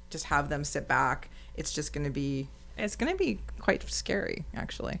or just have them sit back, it's going to be quite scary,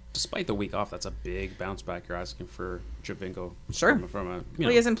 actually. Despite the week off, that's a big bounce back you're asking for Javinko. Sure. From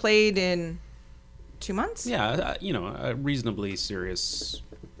he hasn't played in 2 months? Yeah, a reasonably serious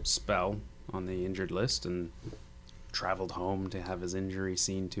spell on the injured list, and traveled home to have his injury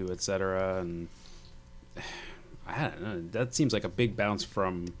seen to, etc. And I don't know, that seems like a big bounce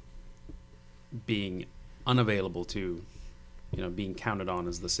from being unavailable to being counted on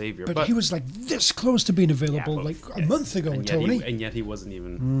as the savior. But he was like this close to being available a month ago, and Tony. And yet he wasn't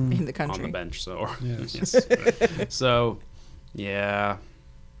even in the country on the bench. So yes. So yeah,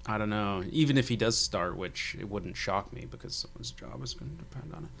 I don't know. Even if he does start, which it wouldn't shock me because someone's job is going to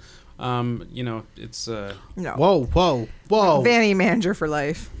depend on it. It's no. Whoa! Vanny manager for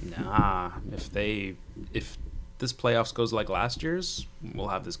life. Nah. If this playoffs goes like last year's, we'll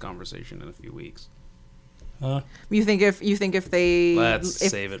have this conversation in a few weeks. You think if they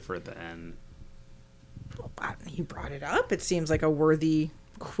save it for the end. You brought it up. It seems like a worthy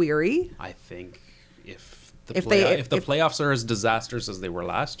query. I think if the playoffs are as disastrous as they were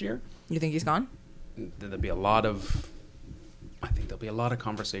last year, you think he's gone? Then there'll be a lot of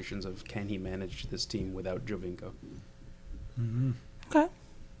conversations of can he manage this team without Jovinko. Mm-hmm. Okay,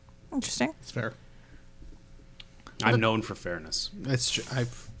 interesting. It's fair. I'm known for fairness. That's true.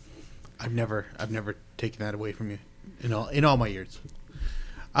 I've never taken that away from you in all my years.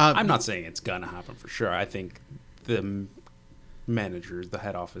 I'm not saying it's gonna happen for sure. I think the manager, the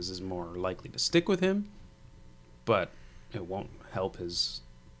head office, is more likely to stick with him, but it won't help his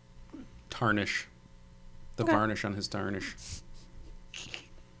tarnish. The varnish on his tarnish.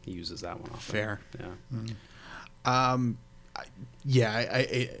 He uses that one often. Fair. Yeah.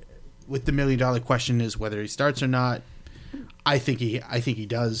 With the $1 million question is whether he starts or not. I think he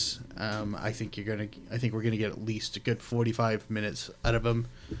does. I think we're gonna get at least a good 45 minutes out of him,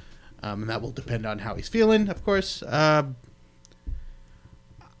 and that will depend on how he's feeling, of course.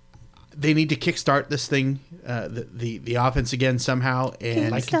 They need to kickstart this thing, the offense again somehow,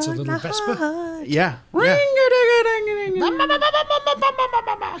 and like it's a little Vespa. Yeah.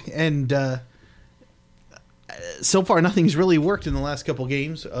 And so far, nothing's really worked in the last couple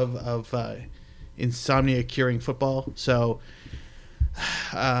games of insomnia curing football. So,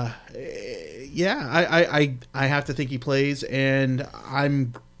 yeah, I have to think he plays, and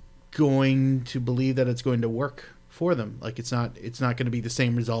I'm going to believe that it's going to work for them. Like it's not going to be the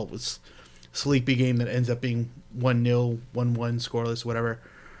same result with sleepy game that ends up being 1-0, 1-1, scoreless, whatever.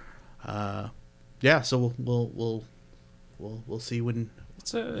 Yeah, so we'll see when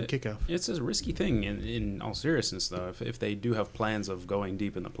kickoff. It's a risky thing in all seriousness, though. If they do have plans of going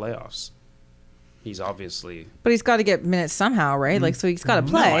deep in the playoffs, he's obviously. But he's got to get minutes somehow, right? Like, so he's got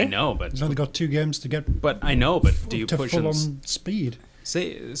to play. No, I know, but He's only got 2 games to get. But I know, but do you to push full him? on speed?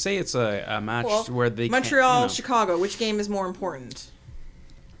 Say it's a match where they Montreal, can't, Chicago. Which game is more important?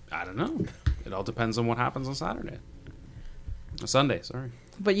 I don't know. It all depends on what happens on Saturday. Sunday, sorry.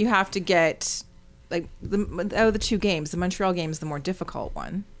 But you have to get out of the 2 games, the Montreal game is the more difficult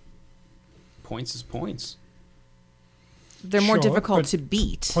one. Points is points. They're more Sure, difficult but to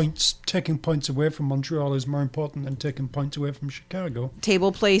beat. Taking points away from Montreal is more important than taking points away from Chicago.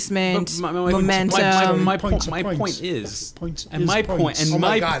 Table placement, But momentum. my Points point are points. is Points and is my points. point and Oh my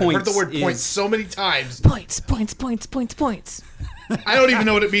my God, point I've heard the word is, points so many times. Points. I don't even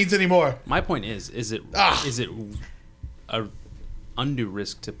know what it means anymore. My point is it a undue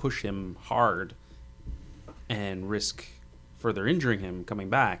risk to push him hard and risk further injuring him coming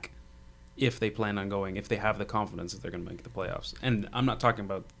back if they plan on going, if they have the confidence that they're going to make the playoffs. And I'm not talking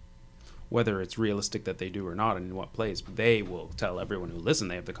about whether it's realistic that they do or not and in what plays, but they will tell everyone who listen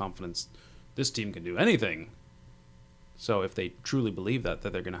they have the confidence this team can do anything. So if they truly believe that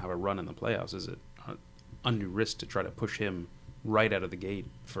they're going to have a run in the playoffs, is it an undue risk to try to push him right out of the gate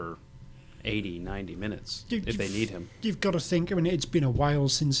for 80, 90 minutes if they need him? You've got to think, I mean, it's been a while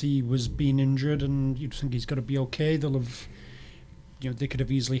since he was being injured, and you'd think he's got to be okay. They'll have, they could have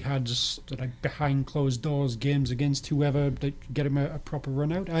easily had just like behind closed doors games against whoever to get him a proper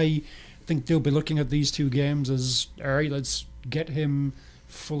run out. I think they'll be looking at these 2 games as, all right, let's get him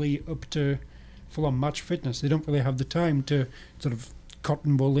fully up to full-on match fitness. They don't really have the time to sort of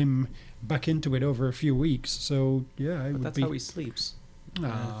cotton wool him back into it over a few weeks. So, yeah, it But would that's be how he sleeps.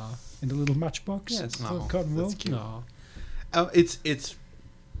 in the little matchbox. Yes. So Oh, cotton wool. that's cute. It's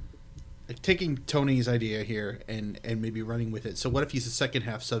like taking Tony's idea here and maybe running with it. So what if he's a second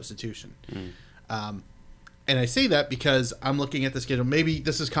half substitution? And I say that because I'm looking at the schedule. Maybe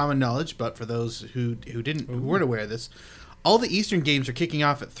this is common knowledge, but for those who weren't aware of this, all the Eastern games are kicking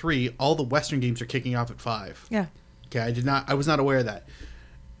off at 3. All the Western games are kicking off at 5. Yeah. Okay, I was not aware of that.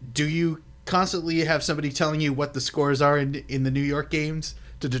 Do you constantly have somebody telling you what the scores are in the New York games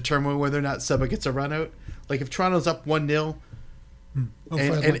to determine whether or not Subba gets a run out? Like if Toronto's up 1-0 and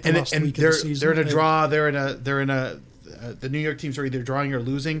they're in a draw, they're in a the New York teams are either drawing or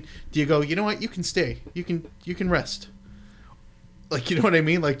losing. Do you go, you know what, you can stay, you can rest? Like, you know what I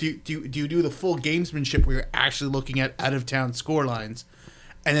mean? Like, do you do the full gamesmanship where you're actually looking at out of town score lines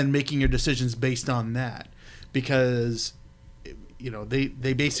and then making your decisions based on that? Because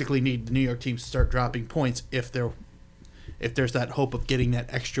they basically need the New York teams to start dropping points if there's that hope of getting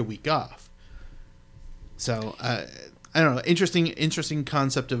that extra week off. So I don't know. Interesting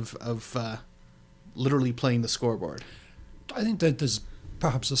concept of literally playing the scoreboard. I think that there's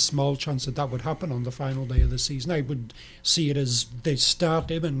perhaps a small chance that would happen on the final day of the season. I would see it as they start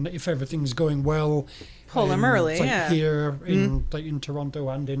him, and if everything's going well, Pull him early, it's like yeah. here in Toronto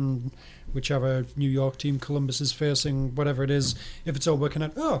and in whichever New York team Columbus is facing, whatever it is, if it's all working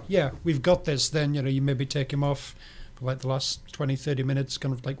out, oh yeah, we've got this, then you maybe take him off for like the last 20-30 minutes,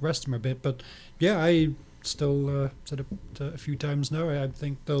 kind of like rest him a bit. But yeah, I still said it a few times now, I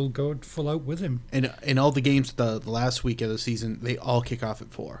think they'll go full out with him. And in all the games the last week of the season, they all kick off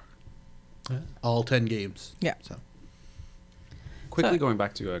at 4. Yeah. All 10 games. Yeah. So Quickly going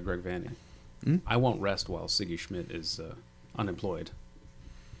back to Greg Vanney. I won't rest while Siggy Schmidt is unemployed.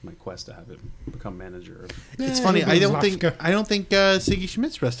 My quest to have him become manager. It's funny. I don't think Siggy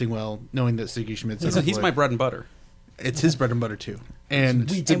Schmidt's resting well, knowing that Siggy Schmidt's He's my bread and butter. It's his bread and butter too. And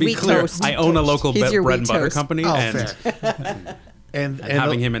To be wheat clear, toast. I own a local He's your bread and wheat butter toast. company, oh, and fair. and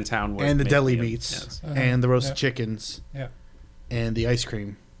having him in town would and the make deli me meats yes. and the roasted Yeah. chickens Yeah. and the ice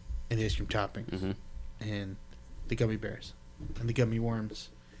cream and the ice cream toppings Mhm. and the gummy bears and the gummy worms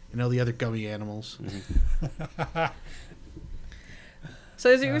and all the other gummy animals. So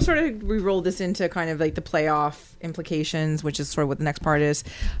as we sort of re-rolled this into kind of like the playoff implications, which is sort of what the next part is.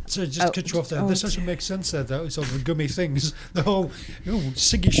 So just cut you off there. oh, This actually makes sense there, though. It's all the gummy things. The whole,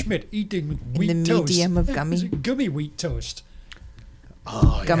 Siggy Schmidt eating wheat the toast. medium of Yeah, gummy. is it gummy wheat toast.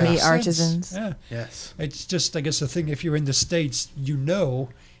 Oh, Gummy yes. artisans. Yeah. Yes. It's just, I guess, the thing, if you're in the States, you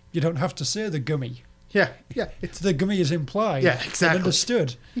don't have to say the gummy. Yeah. Yeah. It's The gummy is implied. Yeah, exactly. And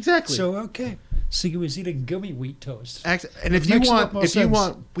understood. exactly. So, okay. So he was eating gummy wheat toast. And if It you makes a lot want more if you sense.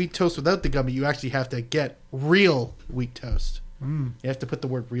 want wheat toast without the gummy, you actually have to get real wheat toast. Mm. You have to put the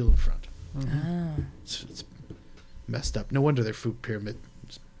word real in front. It's messed up. No wonder their food pyramid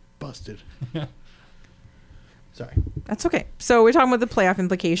is busted. Sorry. That's okay. So we're talking about the playoff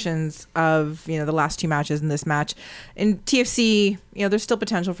implications of, the last two matches in this match. In TFC, there's still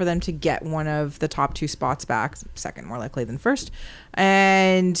potential for them to get one of the top two spots back, second more likely than first.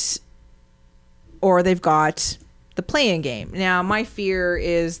 Or they've got the play-in game. Now, my fear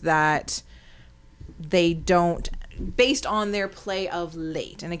is that they don't, based on their play of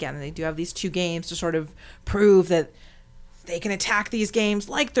late, and again, they do have these two games to sort of prove that they can attack these games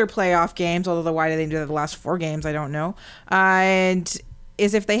like they're playoff games, although why do they do that the last 4 games? I don't know. And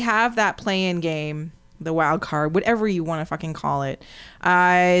is if they have that play-in game, the wild card, whatever you want to fucking call it,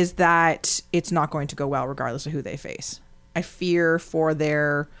 is that it's not going to go well regardless of who they face. I fear for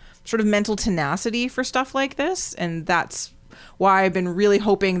their sort of mental tenacity for stuff like this, and that's why I've been really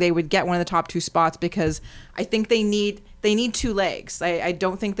hoping they would get one of the top 2 spots, because I think they need 2 legs. I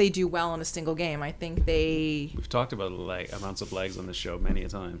don't think they do well in a single game. I think We've talked about amounts of legs on this show many a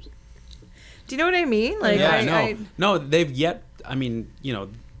times. Do you know what I mean? No, they've yet. I mean,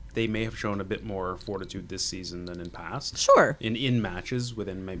 they may have shown a bit more fortitude this season than in past. Sure. In matches,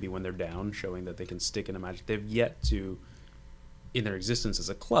 within maybe when they're down, showing that they can stick in a match. They've yet to, in their existence as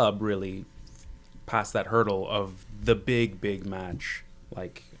a club, really pass that hurdle of the big match,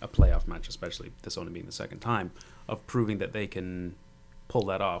 like a playoff match, especially this only being the second time, of proving that they can pull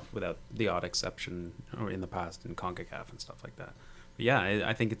that off without the odd exception, or in the past in CONCACAF and stuff like that. But yeah,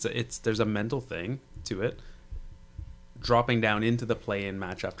 I think there's a mental thing to it. Dropping down into the play-in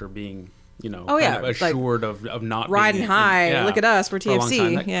match after being, assured of not riding being high. Look at us, we're for a long TFC.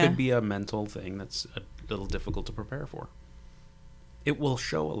 time. That Yeah. could be a mental thing that's a little difficult to prepare for. It will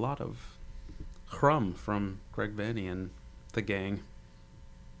show a lot of crumb from Greg Vanny and the gang.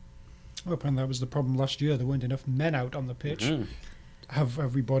 Well, apparently that was the problem last year. There weren't enough men out on the pitch. Mhm.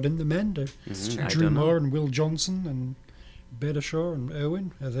 Have we brought in the men? I Drew don't know. Moore and Will Johnson and Badeshaw and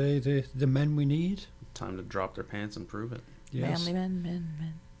Owen? Are they the men we need? Time to drop their pants and prove it. Yes. Manly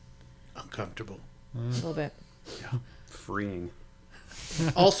men. Uncomfortable. A little bit. Freeing.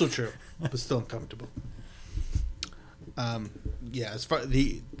 Also true, but still uncomfortable. As far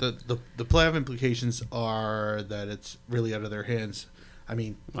the playoff implications are that it's really out of their hands. I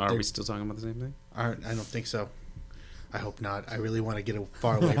mean, Are we still talking about the same thing? I don't think so. I hope not. I really want to get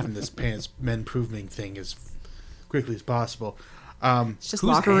far away from this men proving thing as quickly as possible. It's just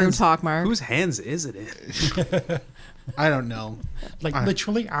locker room talk, Mark. Whose hands is it in? I don't know.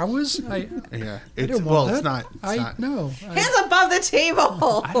 Literally ours? Yeah, I it's don't want that. it's not. It's not. No. Hands above the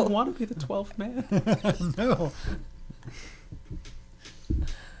table. I don't want to be the 12th man. No.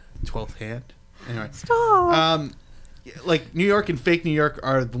 12th hand. Anyway, Stop. like New York and fake New York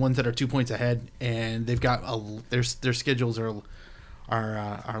are the ones that are 2 points ahead, and they've got their schedules are a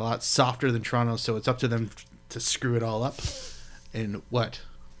lot softer than Toronto, so it's up to them to screw it all up. And what?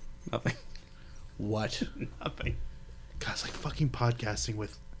 Nothing. What? Nothing. God, it's like fucking podcasting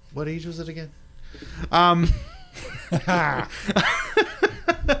with what age was it again?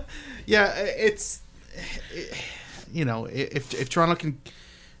 Yeah, if Toronto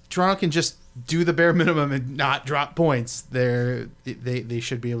can just do the bare minimum and not drop points, they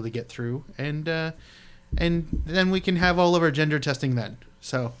should be able to get through, and then we can have all of our gender testing then.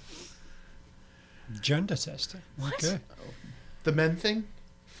 So Gender testing. Okay. the men thing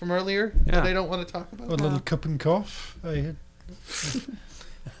from earlier Yeah. that I don't want to talk about. A little cup and cough.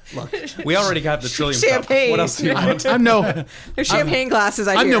 Look, We already got the trillion Champagne. cup. What else do you want? I'm no There's champagne glasses,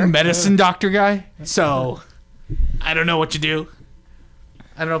 I I'm hear. no medicine doctor guy, so I don't know what you do.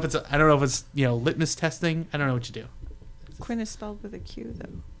 I don't know if it's litmus testing. I don't know what you do. Quinn is spelled with a Q,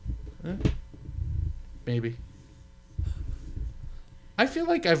 though. Maybe. I feel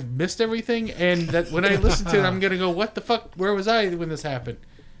like I've missed everything, and that when I listen to it, I'm gonna go, "What the fuck? Where was I when this happened?"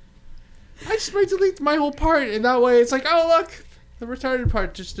 I just might delete my whole part, and that way it's like, "Oh look, the retarded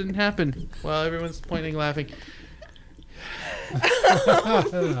part just didn't happen." While everyone's pointing, laughing.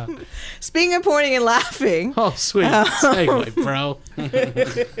 Speaking of pointing and laughing, Oh, sweet segue, bro.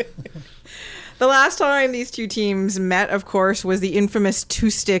 the last time these two teams met, of course, was the infamous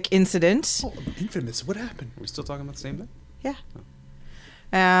two-stick incident. Oh, infamous. What happened? Are we still talking about the same thing? Yeah.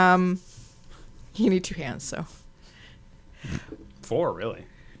 You need 2 hands, so. 4, really.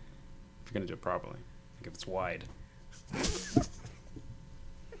 If you're going to do it properly. Like if it's wide.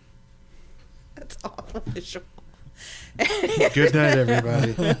 That's awful visual. Good night,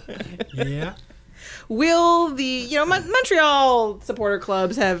 everybody. Yeah. Will the Montreal supporter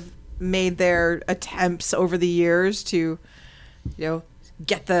clubs have made their attempts over the years to,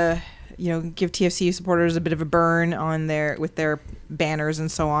 get the, give TFC supporters a bit of a burn on with their banners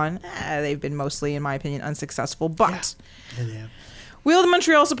and so on. They've been mostly, in my opinion, unsuccessful. But will the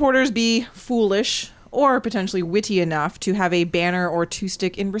Montreal supporters be foolish or potentially witty enough to have a banner or two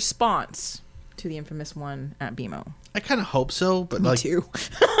stick in response to the infamous one at BMO? I kind of hope so, but Me too.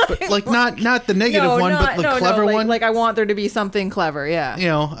 but like not the negative one, but the clever one. Like I want there to be something clever, yeah.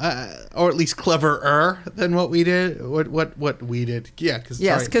 Or at least cleverer than what we did. What we did, yeah. Because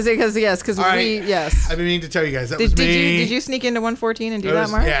because we yes. I've been meaning to tell you guys that was me. Did you sneak into 114 and do that,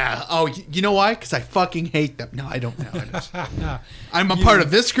 Mark? Yeah. Oh, you know why? Because I fucking hate them. No, I don't know. I'm a part of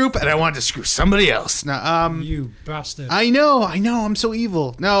this group, and I wanted to screw somebody else. Now, you bastard. I know. I'm so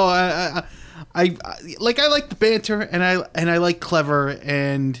evil. No, I like the banter, and I like clever,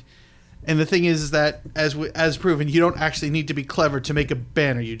 and the thing is that as proven, you don't actually need to be clever to make a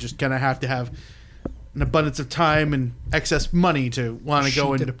banner. You just kind of have to have an abundance of time and excess money to want to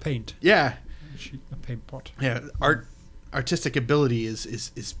go into paint. Yeah, a paint pot. Yeah, artistic ability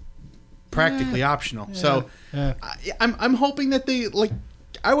is practically optional. Yeah. So I'm hoping that they like.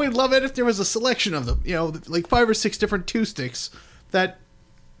 I would love it if there was a selection of them. Like 5 or 6 different two sticks that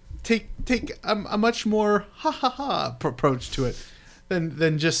take a much more approach to it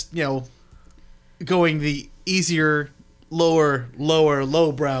than just going the easier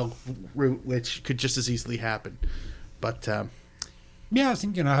lowbrow route, which could just as easily happen. But I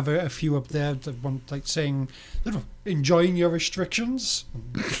think I have a few up there that want saying enjoying your restrictions.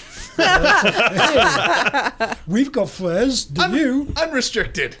 Hey, we've got flares. Do you?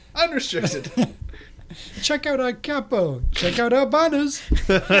 Unrestricted. Check out our capo. Check out our banners.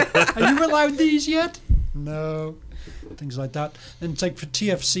 Are you allowed these yet? No. Things like that. And it's like for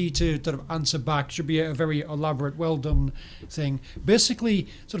TFC to sort of answer back should be a very elaborate, well done thing. Basically,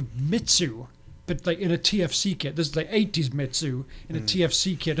 sort of Mitsu, but like in a TFC kit. This is like 80s Mitsu in a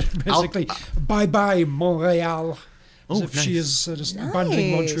TFC kit. Basically, bye bye Montreal. As if she is just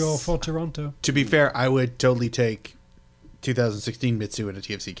abandoning Montreal for Toronto. To be fair, I would totally take 2016 Mitsu in a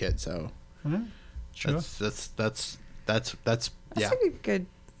TFC kit. So. Sure. That's a good.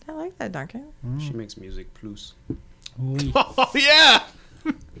 I like that, Duncan. She makes music plus. Oui. Oh yeah,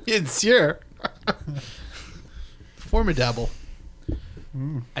 it's here. Formidable.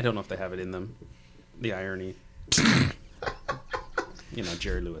 I don't know if they have it in them. The irony.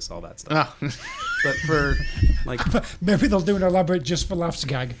 Jerry Lewis, all that stuff. But for maybe they'll do an elaborate just for laughs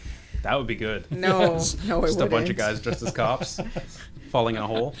gag. That would be good. No, Just a bunch of guys dressed as cops falling in a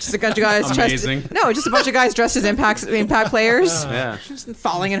hole. Just a bunch of guys Amazing. Just a bunch of guys dressed as impact players. Yeah. Just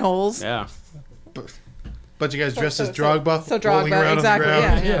falling in holes. Yeah. Bunch of guys dressed as Drogba. So Drogba, exactly.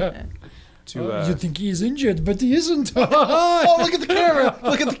 Yeah. You think he's injured, but he isn't. Oh, look at the camera!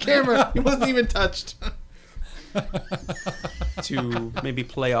 Look at the camera! He wasn't even touched. To maybe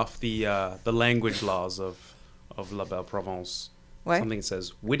play off the language laws of La Belle Provence. What? Something that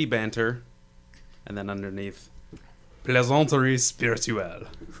says witty banter, and then underneath plaisanterie spirituelle.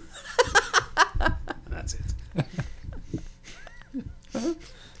 And that's it.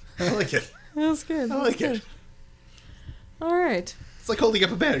 I like it. That's good. I like it. All right. It's like holding up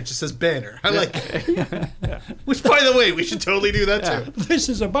a banner. It just says banner. I like it. Which, by the way, we should totally do that too. This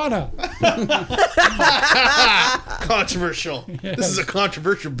is a banner. Controversial. Yes. This is a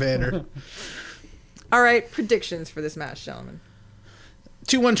controversial banner. All right. Predictions for this match, gentlemen.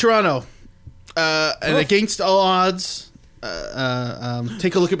 2-1 Toronto. And against all odds,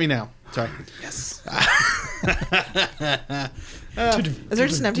 take a look at me now. Sorry. Yes. Is there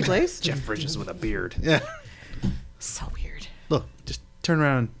just an empty place? Jeff Bridges with a beard. Yeah. So weird. Look, just turn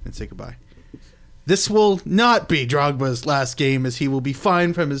around and say goodbye. This will not be Drogba's last game, as he will be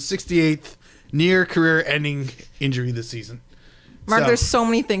fined from his 68th near career-ending injury this season. Mark, there's so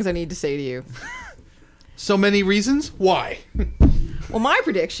many things I need to say to you. So many reasons? Why? Well, my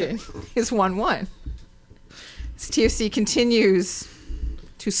prediction is 1-1. As TFC continues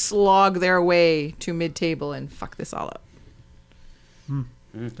to slog their way to mid-table and fuck this all up.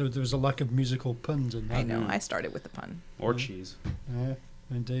 There was a lack of musical puns in that. I know. I started with the pun. Or cheese. Yeah,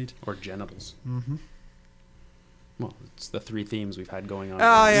 indeed. Or genitals. Mm-hmm. Well, it's the 3 themes we've had going on.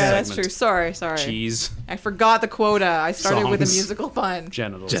 Oh, in this yeah, that's segment. true. Sorry. Cheese. I forgot the quota. I started with a Songs. musical pun.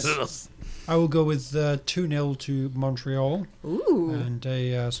 Genitals. I will go with 2-0 to Montreal. Ooh.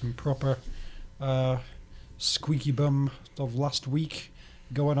 And some proper squeaky bum of last week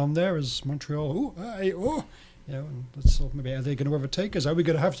going on there as Montreal. And let's maybe are they going to overtake us? Are we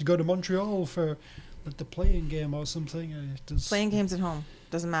going to have to go to Montreal for the playing game or something? Playing games at home.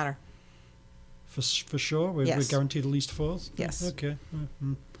 Doesn't matter. For sure? We're Yes. guaranteed at least 4th? Yes. Okay.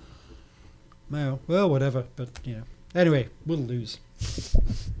 Mm-hmm. Well, whatever. But, Anyway, we'll lose.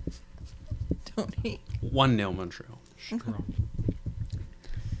 Tony. 1-0 Montreal. Strong.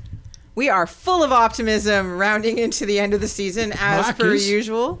 We are full of optimism rounding into the end of the season as Mark per is.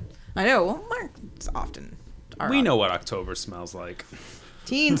 usual. I know. Well, Mark's often. We know what October smells like.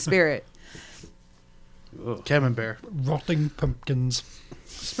 Teen spirit. Ugh. Camembert. Rotting pumpkins.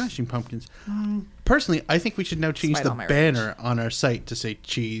 Smashing Pumpkins. Personally, I think we should now change Despite the all my banner on our site to say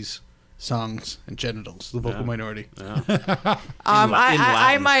cheese, songs, and genitals, the vocal Yeah. minority. Yeah. I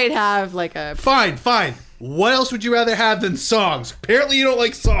Latin. might have like a Fine. What else would you rather have than songs? Apparently you don't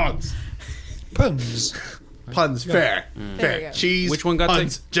like songs. Puns. Puns, fair. There you Fair. go. Cheese, Which one got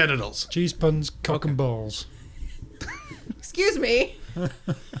puns, genitals. Cheese puns, cock and balls. excuse me.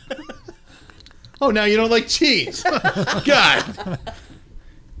 Oh, now you don't like cheese. God.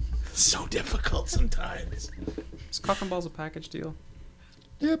 So difficult sometimes. Is Cock and Balls a package deal?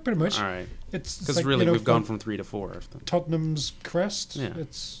 Yeah, pretty much. All right. It's Because like, really, we've gone like from 3 to 4. If the- Tottenham's crest. Yeah.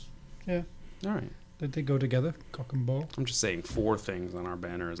 It's yeah. All right. They go together. Cock and ball. I'm just saying 4 things on our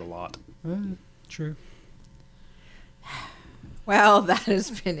banner is a lot. True. Well, that has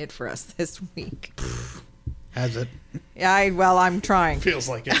been it for us this week. Has it? Yeah, I'm trying. Feels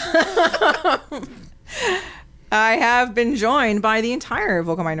like it. I have been joined by the entire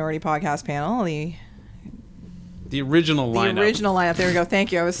Vocal Minority podcast panel. The original lineup. original lineup. There we go.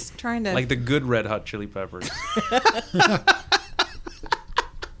 Thank you. I was trying to Like the good Red Hot Chili Peppers.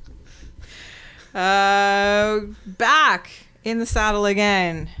 back in the saddle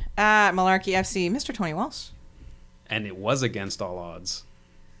again at Malarkey FC, Mr. Tony Walsh. And it was against all odds.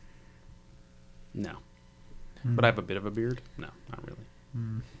 No. But I have a bit of a beard? No, not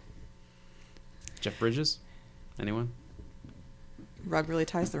really. Jeff Bridges? Anyone? Rug really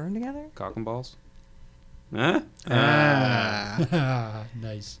ties the room together. Cock and Balls? Huh?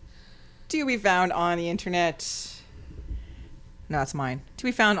 Nice. To be found on the internet. No, that's mine. To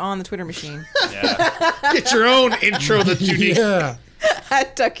be found on the Twitter machine Yeah. Get your own intro that you need. Yeah.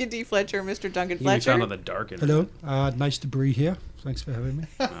 at Duncan D. Fletcher, Mr. Duncan You can be Fletcher. found on the dark internet. Hello. Nice to be here. Thanks for having me.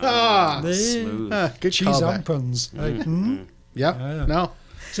 Smooth. Good Cheese callback. and puns. Like, Yep. Yeah. No.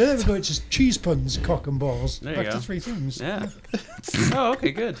 So there we go. It's just cheese puns, cock and balls. There you Back go. to 3 things. Yeah. Oh,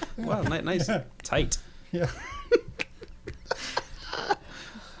 okay, good. Wow, nice. Tight. Yeah.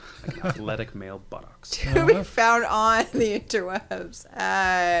 Athletic male buttocks. To be found on the interwebs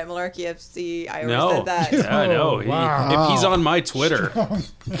at Malarkey FC. I already said that. Yeah, I know. Wow. If he's on my Twitter, God.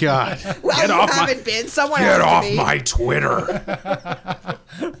 Well, Get you off my- haven't been. Someone get has off to be. my Twitter.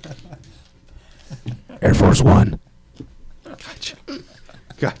 Air Force One.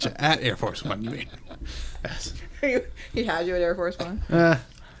 Gotcha. At Air Force One, you mean. Yes. He had you at Air Force One.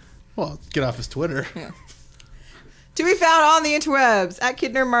 Well, get off his Twitter. To be found on the interwebs at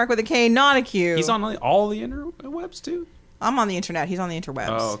Kidner Mark with a K, not a Q. He's on all the interwebs too. I'm on the internet. He's on the interwebs.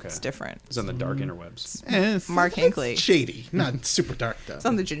 Oh, okay. It's different. He's on the dark interwebs. It's Mark Hinckley. Shady. Not super dark, though. It's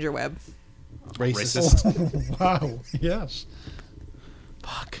on the ginger web. Racist. Racist. Wow. Yes.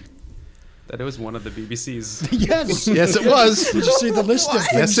 Fuck. That was one of the BBC's. Yes. Yes, it was. Did you see the list of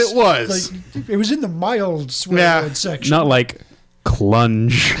Yes, things? it was. Like, it was in the mild swear Yeah. word section. Not like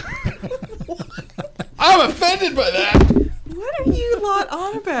clunge. I'm offended by that. What are you lot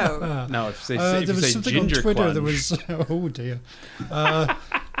on about? No, if you There say was something on ginger Twitter. clunge. There was oh dear.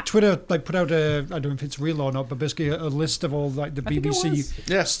 Twitter put out I don't know if it's real or not, but basically a list of all like the think it BBC was.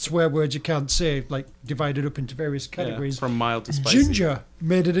 Yes. swear words you can't say, like divided up into various Yeah, categories. from mild to spicy. Ginger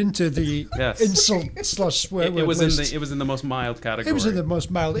made it into the Yes. insult / swear It word was list. it was in the most mild category. It was in the most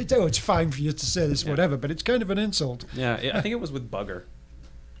mild. It's fine for you to say this, whatever, but it's kind of an insult. Yeah, I think it was with bugger.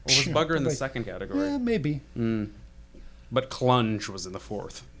 Or was bugger in the second category? Yeah, maybe. But clunge was in the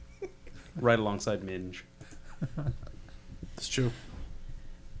fourth, right alongside minge. It's true.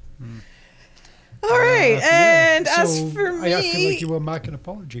 All right, and So as for me, I feel like you were marking an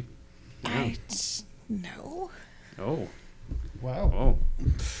apology. no. Oh, Wow. oh,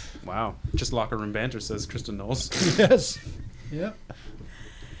 wow! Just locker room banter, says Kristen Knowles. Yes. Yeah.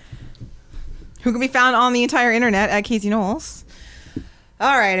 Who can be found on the entire internet at Casey Knowles.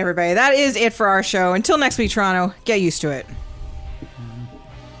 All right, everybody, that is it for our show. Until next week, Toronto, get used to it.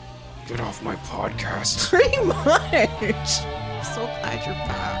 Get off my podcast. Pretty much. I'm so glad you're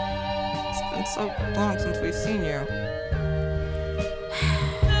back. It's been so long since we've seen you.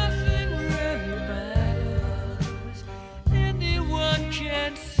 Nothing really matters. Anyone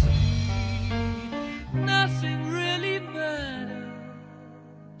can see. Nothing really matters.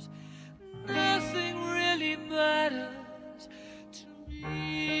 Nothing really matters to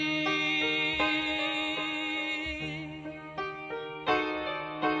me.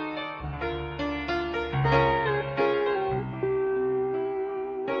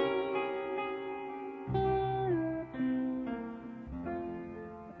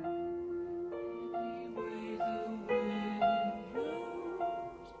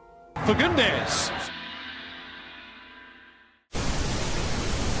 for goodness.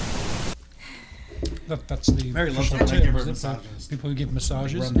 That's the Mary loves official to give term, her isn't it? misogynist. People who give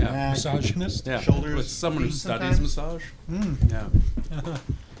massages. Rub the Yeah. back, Misogynist. Yeah, Shoulders with someone who sometimes. studies massage. Yeah,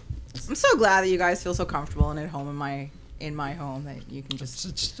 I'm so glad that you guys feel so comfortable and at home in my home that you can just.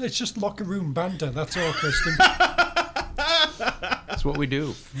 It's just locker room banter. That's all, Kristen. that's what we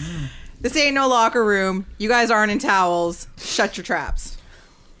do. This ain't no locker room. You guys aren't in towels. Shut your traps.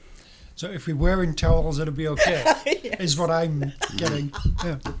 So if we're wearing towels, it'll be okay. Is what I'm getting.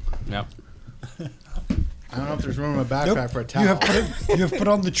 Yeah. Yep. I don't know if there's room in my backpack Nope. for a towel. You have put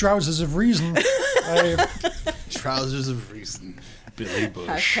on the trousers of reason. Trousers of reason. Billy Bush.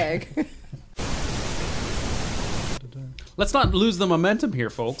 Hashtag. Let's not lose the momentum here,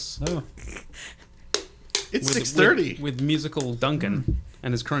 folks. No. It's With- 6:30. with musical Duncan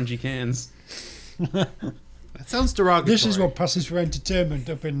and his crunchy cans. That sounds derogatory. This is what passes for entertainment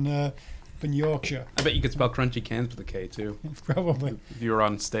up in Yorkshire. I bet you could spell crunchy cans with a K too, Probably. if you were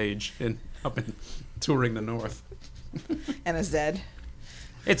on stage up in touring the north. And a Zed.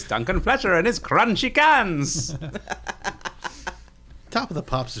 It's Duncan Fletcher and his crunchy cans. Top of the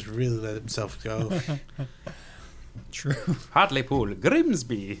Pops has really let himself go. True. Hartlepool,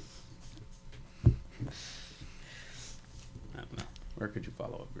 Grimsby. I don't know. Where could you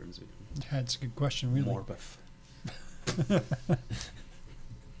follow up Grimsby? That's a good question, really. Morpeth.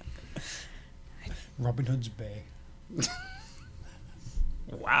 Robin Hood's Bay.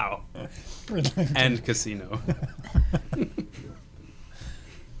 Wow. Brilliant. And casino.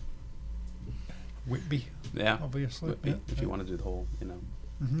 Whitby, Yeah. obviously. Would be, Yeah, if yeah. you want to do the whole,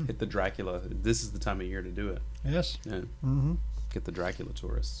 Mhm. hit the Dracula. This is the time of year to do it. Yes. Yeah. Mm-hmm. Get the Dracula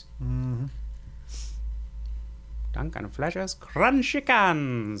tourists. Mm-hmm. Duncan Fletcher's crunchy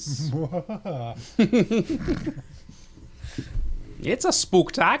cans. It's a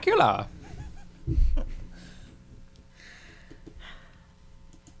spooktacular.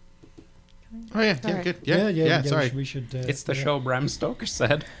 Oh yeah, All right. good. Yeah, sorry. We should. It's the yeah. show Bram Stoker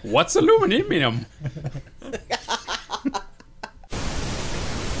said. What's aluminium?